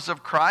followers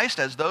of Christ,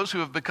 as those who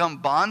have become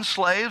bond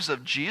slaves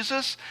of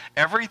Jesus,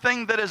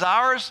 everything that is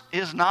ours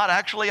is not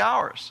actually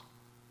ours.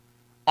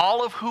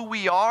 All of who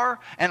we are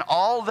and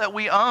all that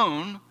we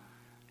own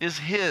is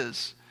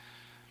His.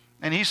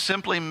 And he's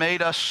simply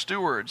made us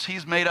stewards.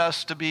 He's made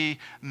us to be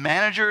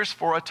managers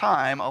for a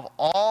time of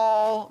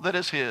all that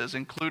is his,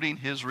 including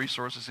his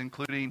resources,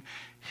 including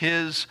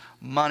his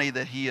money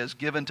that he has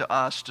given to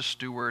us to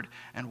steward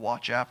and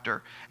watch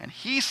after. And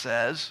he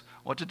says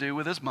what to do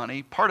with his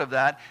money. Part of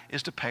that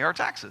is to pay our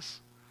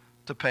taxes,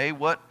 to pay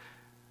what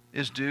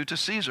is due to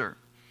Caesar.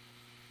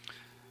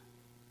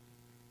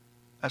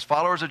 As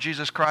followers of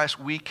Jesus Christ,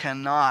 we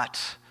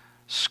cannot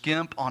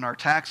skimp on our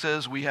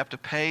taxes. We have to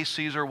pay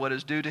Caesar what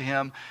is due to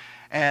him.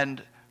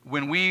 And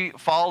when we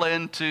fall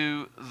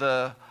into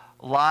the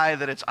lie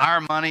that it's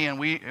our money and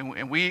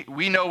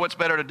we know what's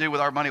better to do with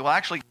our money, well,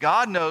 actually,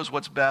 God knows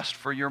what's best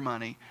for your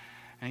money.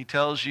 And he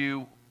tells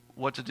you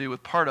what to do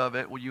with part of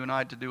it, what you and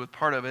I to do with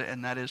part of it,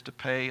 and that is to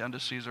pay unto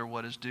Caesar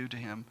what is due to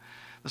him.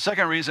 The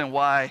second reason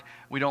why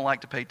we don't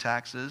like to pay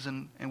taxes,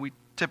 and we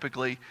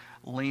typically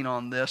lean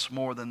on this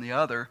more than the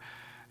other,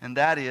 and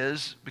that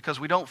is because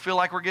we don't feel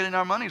like we're getting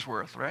our money's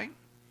worth, right?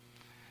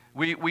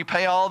 We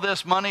pay all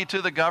this money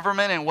to the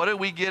government, and what do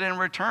we get in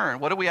return?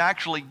 What do we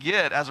actually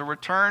get as a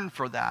return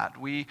for that?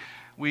 We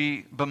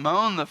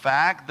bemoan the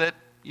fact that,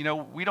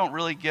 we don't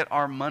really get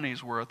our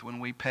money's worth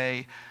when we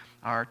pay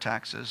our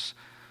taxes.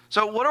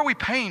 So what are we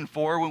paying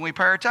for when we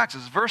pay our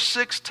taxes? Verse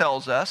 6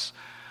 tells us,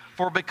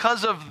 for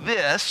because of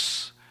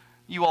this,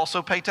 you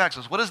also pay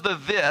taxes. What is the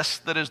this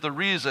that is the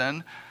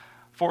reason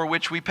for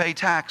which we pay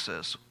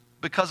taxes?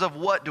 Because of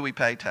what do we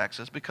pay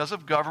taxes? Because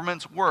of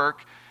government's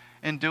work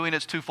in doing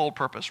its twofold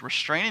purpose,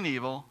 restraining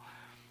evil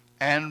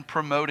and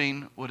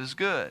promoting what is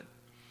good.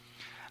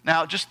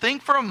 Now, just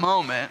think for a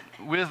moment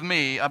with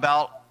me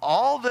about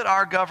all that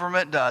our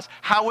government does,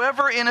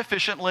 however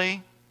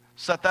inefficiently,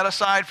 set that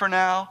aside for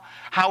now,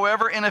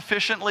 however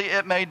inefficiently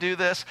it may do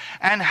this,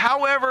 and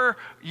however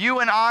you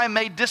and I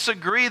may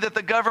disagree that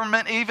the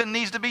government even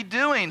needs to be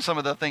doing some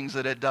of the things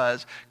that it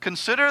does.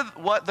 Consider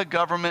what the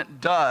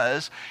government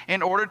does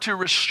in order to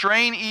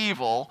restrain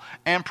evil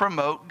and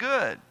promote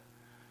good.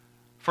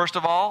 First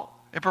of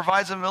all, it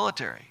provides a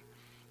military.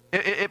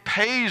 It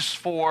pays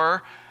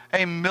for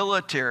a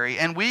military,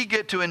 and we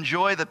get to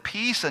enjoy the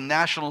peace and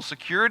national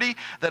security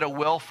that a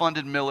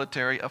well-funded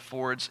military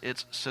affords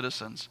its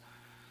citizens.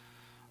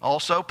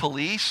 Also,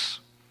 police,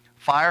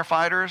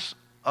 firefighters,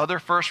 other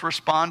first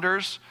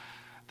responders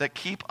that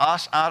keep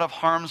us out of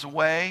harm's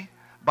way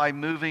by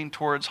moving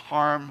towards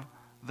harm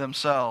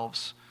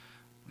themselves.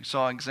 We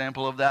saw an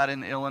example of that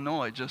in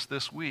Illinois just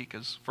this week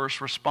as first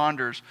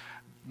responders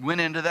went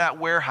into that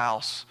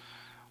warehouse.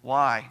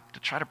 Why? To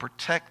try to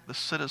protect the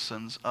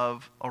citizens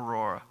of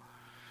Aurora.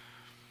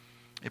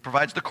 It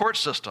provides the court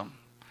system.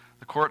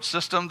 The court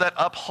system that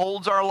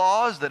upholds our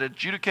laws, that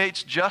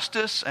adjudicates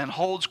justice and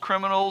holds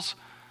criminals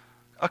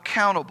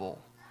accountable.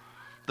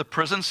 The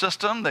prison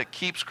system that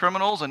keeps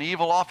criminals and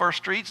evil off our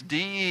streets.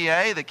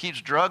 DEA that keeps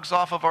drugs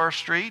off of our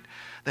street.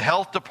 The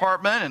health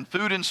department and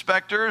food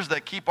inspectors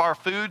that keep our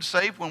food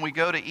safe when we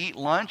go to eat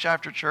lunch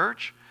after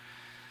church.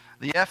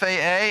 The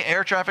FAA,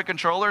 air traffic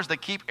controllers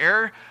that keep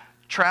air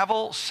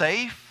travel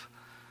safe.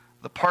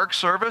 The Park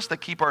Service that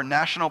keep our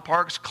national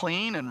parks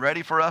clean and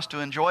ready for us to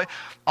enjoy.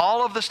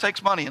 All of this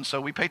takes money, and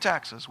so we pay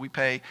taxes. We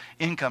pay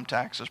income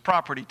taxes,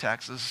 property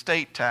taxes,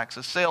 state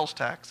taxes, sales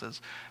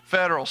taxes,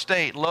 federal,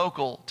 state,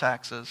 local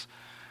taxes.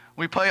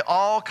 We pay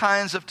all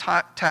kinds of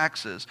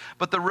taxes.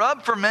 But the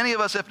rub for many of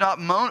us, if not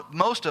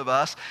most of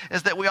us,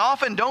 is that we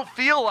often don't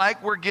feel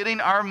like we're getting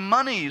our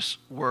money's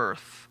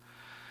worth.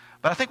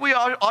 But I think we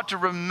ought to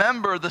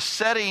remember the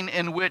setting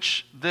in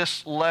which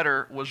this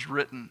letter was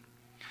written.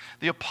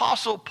 The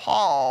Apostle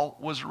Paul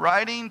was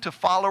writing to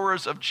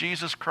followers of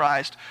Jesus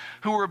Christ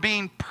who were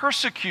being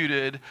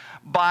persecuted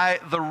by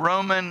the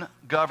Roman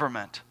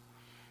government.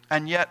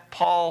 And yet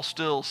Paul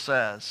still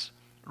says,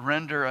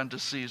 render unto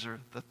Caesar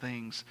the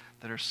things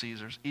that are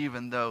Caesar's,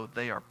 even though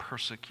they are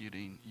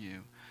persecuting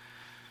you.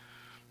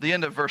 The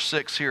end of verse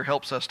 6 here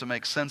helps us to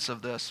make sense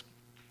of this.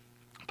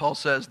 Paul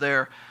says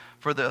there,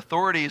 for the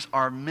authorities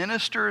are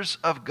ministers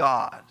of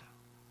God,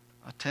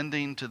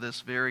 attending to this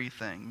very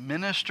thing.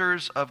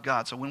 Ministers of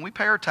God. So when we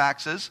pay our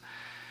taxes,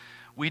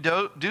 we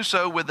do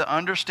so with the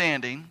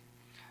understanding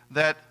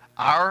that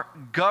our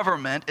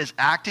government is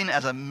acting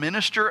as a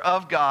minister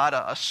of God,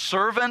 a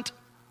servant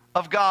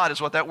of God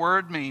is what that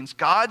word means.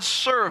 God's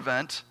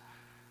servant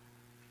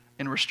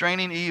in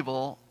restraining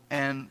evil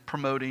and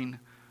promoting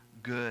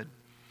good.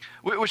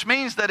 Which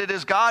means that it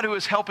is God who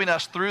is helping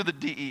us through the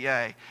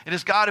DEA. It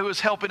is God who is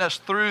helping us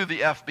through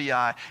the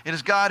FBI. It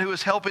is God who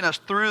is helping us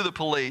through the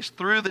police,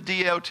 through the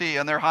DOT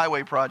and their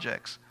highway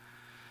projects,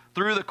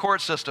 through the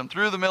court system,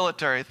 through the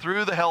military,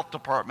 through the health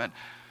department.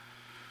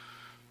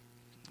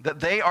 That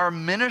they are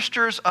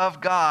ministers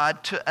of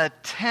God to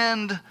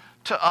attend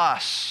to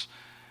us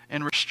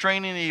in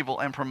restraining evil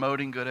and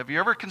promoting good. Have you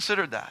ever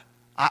considered that?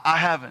 I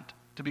haven't.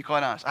 To be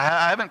quite honest,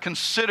 I haven't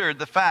considered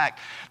the fact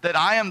that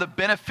I am the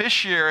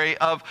beneficiary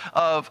of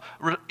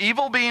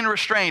evil being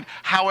restrained,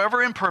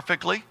 however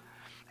imperfectly,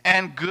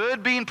 and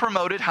good being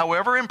promoted,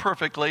 however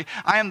imperfectly.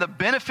 I am the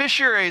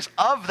beneficiaries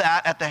of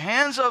that at the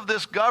hands of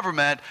this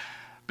government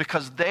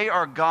because they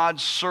are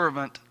God's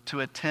servant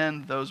to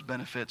attend those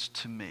benefits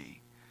to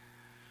me.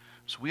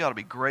 So we ought to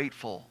be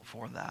grateful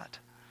for that.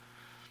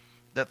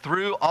 That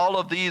through all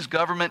of these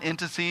government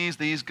entities,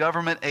 these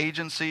government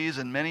agencies,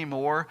 and many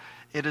more,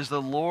 it is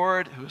the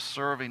Lord who is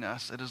serving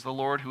us. It is the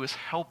Lord who is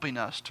helping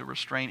us to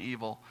restrain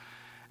evil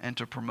and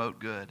to promote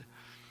good.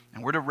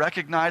 And we're to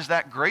recognize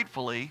that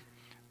gratefully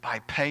by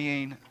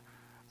paying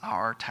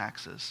our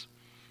taxes.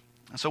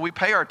 And so we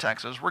pay our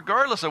taxes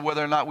regardless of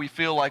whether or not we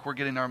feel like we're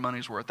getting our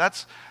money's worth.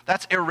 That's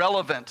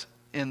irrelevant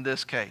in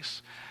this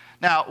case.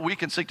 Now, we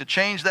can seek to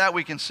change that.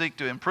 We can seek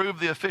to improve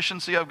the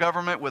efficiency of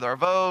government with our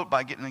vote,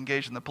 by getting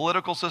engaged in the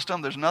political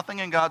system. There's nothing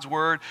in God's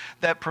Word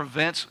that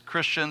prevents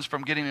Christians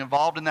from getting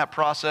involved in that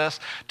process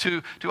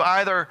to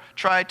either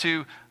try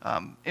to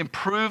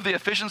improve the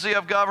efficiency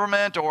of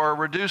government or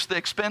reduce the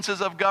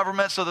expenses of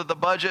government so that the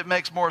budget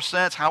makes more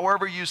sense,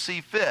 however you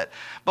see fit.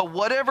 But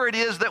whatever it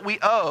is that we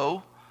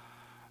owe,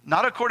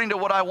 not according to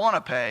what I want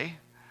to pay,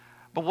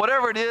 but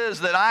whatever it is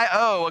that I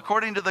owe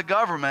according to the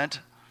government,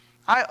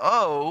 I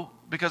owe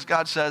because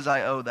God says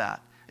I owe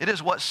that. It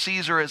is what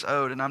Caesar is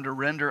owed, and I'm to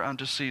render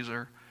unto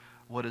Caesar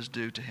what is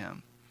due to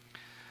him.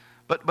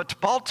 But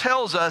Paul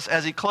tells us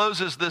as he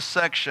closes this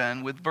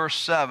section with verse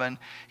 7,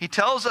 he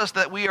tells us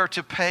that we are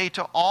to pay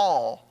to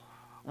all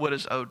what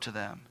is owed to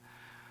them.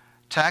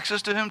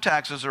 Taxes to whom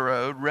taxes are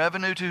owed,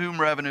 revenue to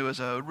whom revenue is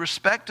owed,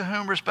 respect to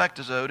whom respect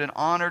is owed, and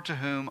honor to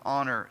whom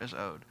honor is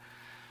owed.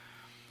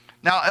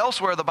 Now,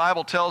 elsewhere, the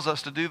Bible tells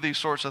us to do these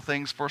sorts of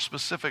things for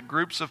specific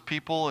groups of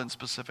people in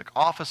specific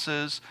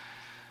offices.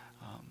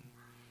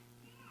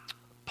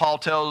 Paul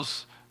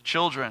tells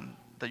children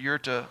that you're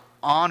to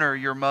honor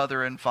your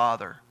mother and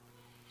father.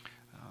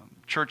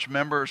 Church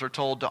members are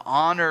told to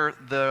honor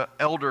the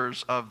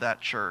elders of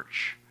that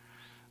church.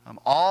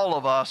 All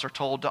of us are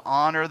told to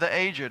honor the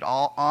aged,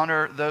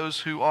 honor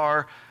those who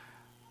are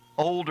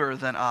older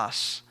than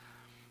us.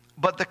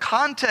 But the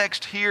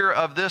context here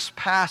of this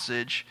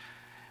passage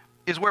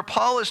is where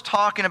Paul is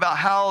talking about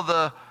how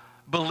the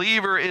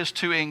believer is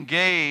to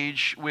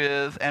engage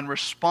with and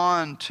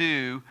respond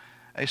to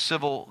a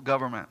civil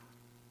government.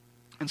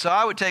 And so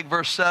I would take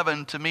verse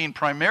 7 to mean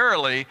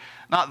primarily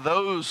not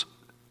those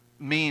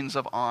means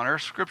of honor.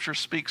 Scripture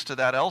speaks to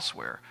that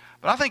elsewhere.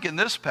 But I think in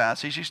this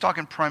passage, he's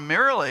talking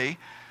primarily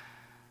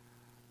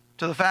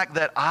to the fact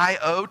that I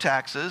owe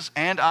taxes,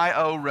 and I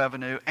owe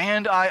revenue,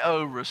 and I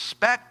owe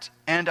respect,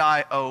 and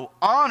I owe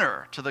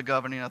honor to the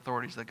governing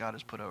authorities that God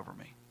has put over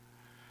me.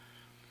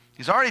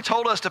 He's already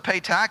told us to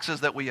pay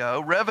taxes that we owe.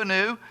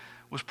 Revenue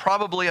was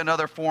probably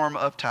another form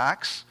of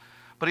tax.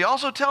 But he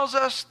also tells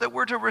us that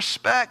we're to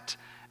respect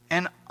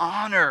and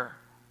honor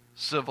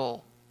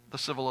the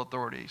civil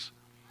authorities.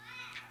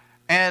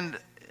 And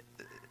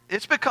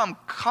it's become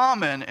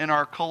common in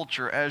our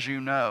culture, as you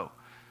know,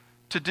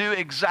 to do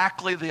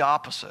exactly the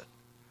opposite.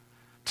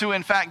 To,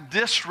 in fact,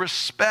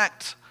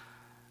 disrespect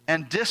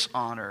and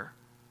dishonor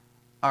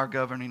our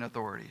governing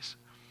authorities.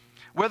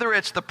 Whether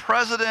it's the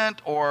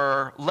president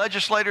or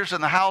legislators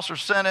in the House or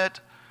Senate,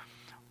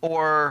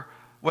 or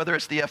whether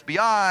it's the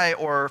FBI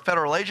or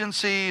federal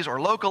agencies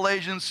or local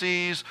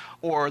agencies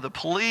or the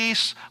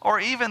police or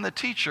even the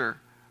teacher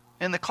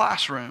in the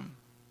classroom.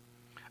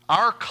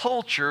 Our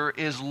culture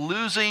is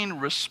losing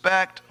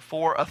respect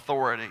for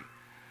authority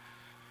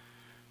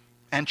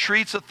and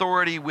treats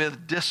authority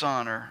with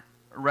dishonor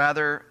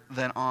rather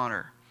than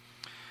honor.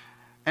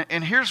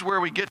 And here's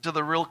where we get to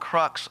the real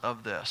crux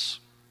of this.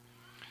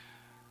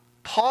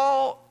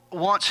 Paul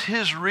wants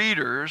his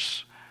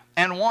readers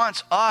and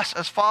wants us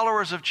as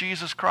followers of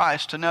Jesus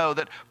Christ to know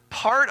that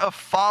part of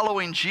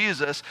following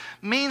Jesus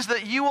means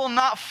that you will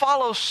not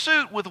follow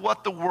suit with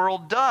what the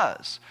world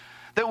does.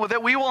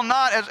 That we will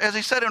not, as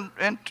he said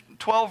in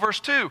 12 verse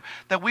 2,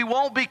 that we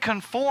won't be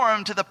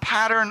conformed to the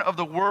pattern of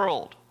the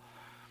world,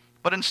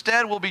 but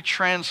instead we'll be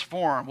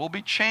transformed. We'll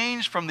be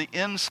changed from the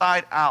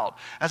inside out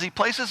as he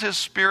places his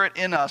Spirit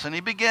in us and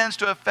he begins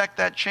to effect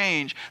that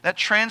change, that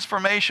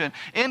transformation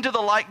into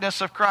the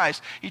likeness of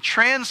Christ. He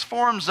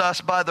transforms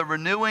us by the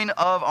renewing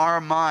of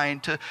our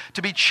mind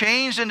to be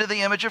changed into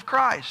the image of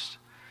Christ.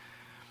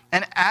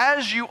 And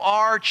as you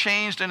are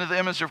changed into the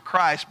image of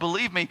Christ,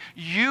 believe me,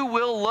 you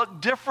will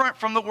look different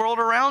from the world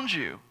around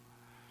you.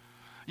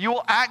 You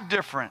will act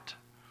different.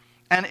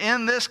 And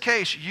in this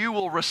case, you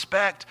will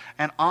respect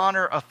and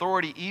honor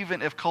authority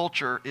even if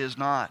culture is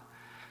not.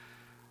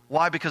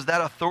 Why? Because that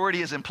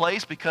authority is in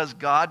place because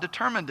God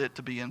determined it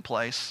to be in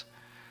place.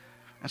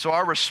 And so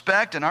our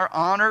respect and our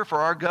honor for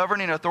our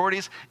governing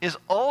authorities is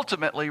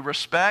ultimately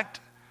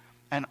respect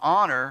and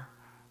honor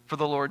for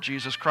the Lord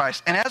Jesus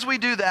Christ. And as we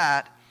do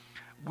that,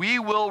 we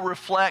will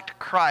reflect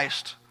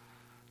Christ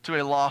to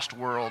a lost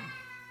world.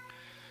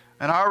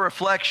 And our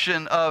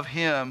reflection of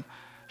Him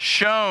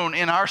shown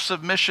in our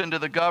submission to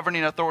the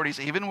governing authorities,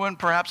 even when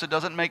perhaps it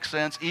doesn't make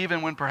sense,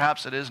 even when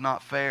perhaps it is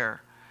not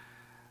fair,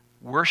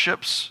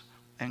 worships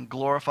and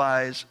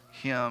glorifies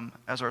Him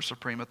as our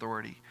supreme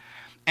authority.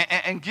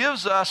 And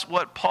gives us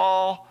what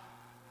Paul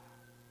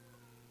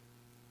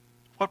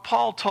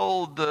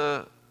told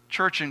the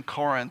church in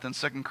Corinth in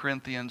 2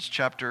 Corinthians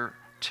chapter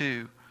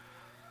 2.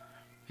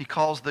 he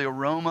calls the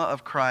aroma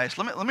of Christ.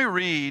 Let me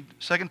read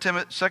 2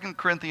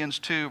 Corinthians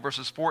 2,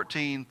 verses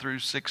 14 through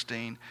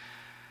 16.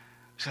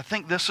 I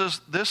think this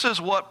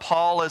is what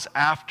Paul is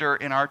after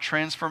in our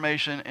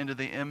transformation into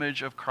the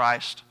image of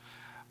Christ,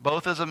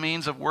 both as a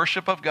means of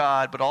worship of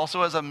God, but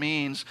also as a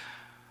means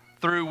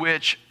through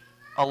which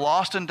a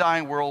lost and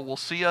dying world will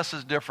see us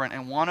as different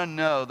and want to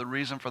know the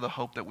reason for the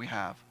hope that we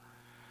have.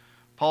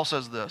 Paul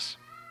says this,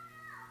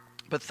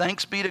 "But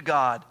thanks be to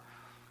God,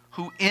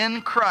 who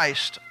in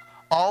Christ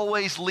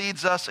always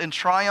leads us in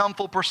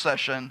triumphal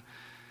procession,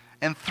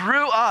 and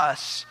through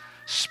us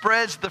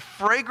spreads the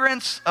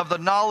fragrance of the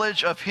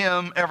knowledge of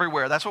him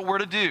everywhere." That's what we're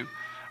to do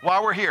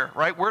while we're here,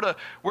 right? We're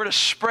to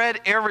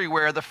spread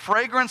everywhere the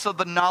fragrance of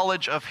the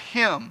knowledge of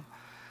him.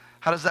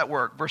 How does that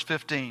work? Verse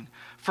 15.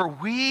 "For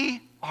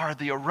we are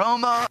the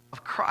aroma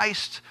of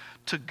Christ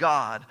to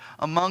God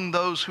among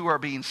those who are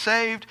being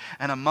saved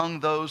and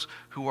among those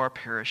who are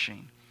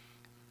perishing."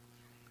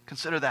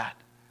 Consider that.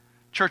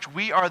 Church,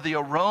 we are the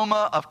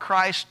aroma of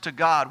Christ to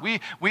God. We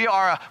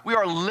are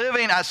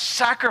living as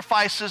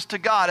sacrifices to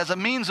God, as a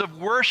means of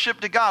worship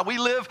to God. We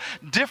live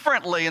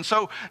differently. And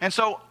so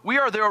we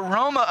are the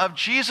aroma of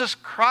Jesus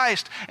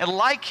Christ. And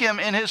like him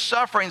in his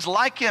sufferings,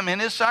 like him in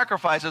his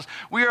sacrifices,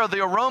 we are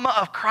the aroma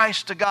of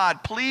Christ to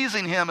God,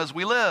 pleasing him as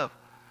we live.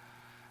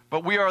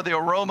 But we are the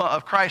aroma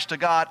of Christ to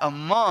God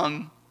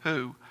among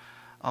who?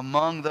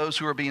 Among those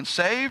who are being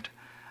saved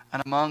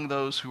and among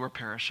those who are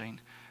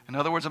perishing. In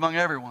other words, among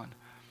everyone.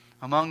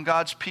 Among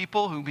God's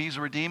people whom he's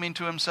redeeming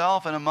to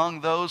himself, and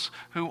among those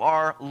who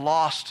are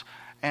lost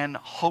and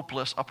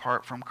hopeless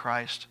apart from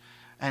Christ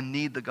and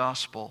need the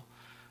gospel.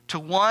 To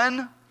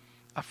one,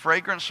 a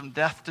fragrance from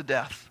death to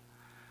death,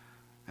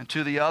 and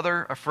to the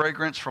other, a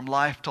fragrance from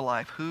life to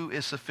life. Who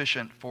is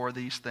sufficient for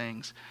these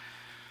things?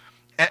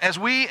 As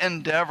we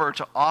endeavor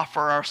to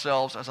offer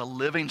ourselves as a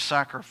living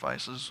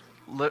sacrifice,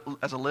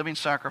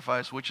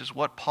 which is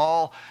what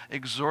Paul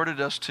exhorted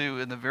us to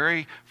in the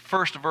very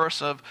first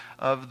verse of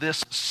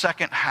this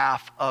second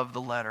half of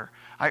the letter.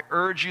 "I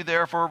urge you,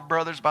 therefore,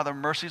 brothers, by the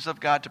mercies of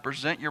God, to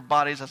present your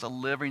bodies as a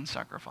living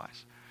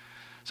sacrifice."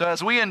 So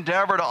as we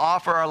endeavor to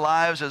offer our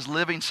lives as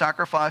living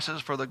sacrifices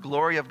for the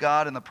glory of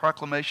God and the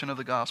proclamation of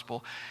the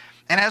gospel,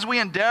 and as we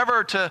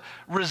endeavor to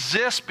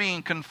resist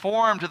being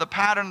conformed to the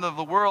pattern of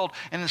the world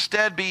and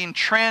instead being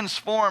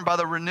transformed by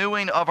the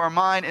renewing of our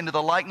mind into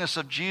the likeness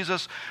of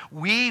Jesus,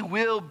 we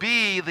will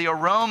be the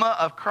aroma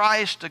of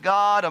Christ to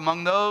God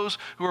among those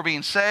who are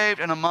being saved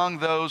and among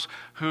those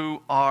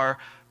who are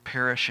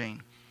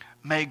perishing.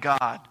 May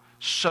God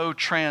so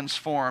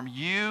transform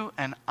you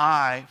and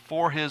I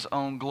for his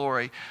own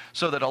glory,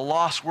 so that a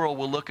lost world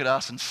will look at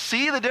us and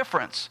see the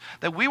difference,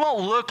 that we won't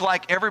look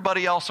like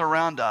everybody else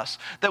around us,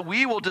 that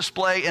we will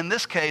display, in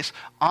this case,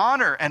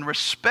 honor and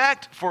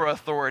respect for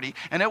authority,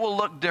 and it will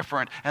look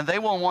different, and they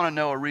will want to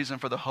know a reason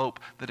for the hope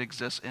that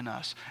exists in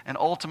us. And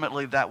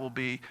ultimately, that will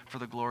be for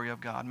the glory of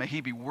God. May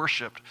he be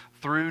worshiped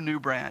through New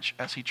Branch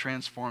as he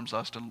transforms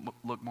us to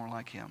look more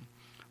like him.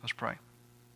 Let's pray.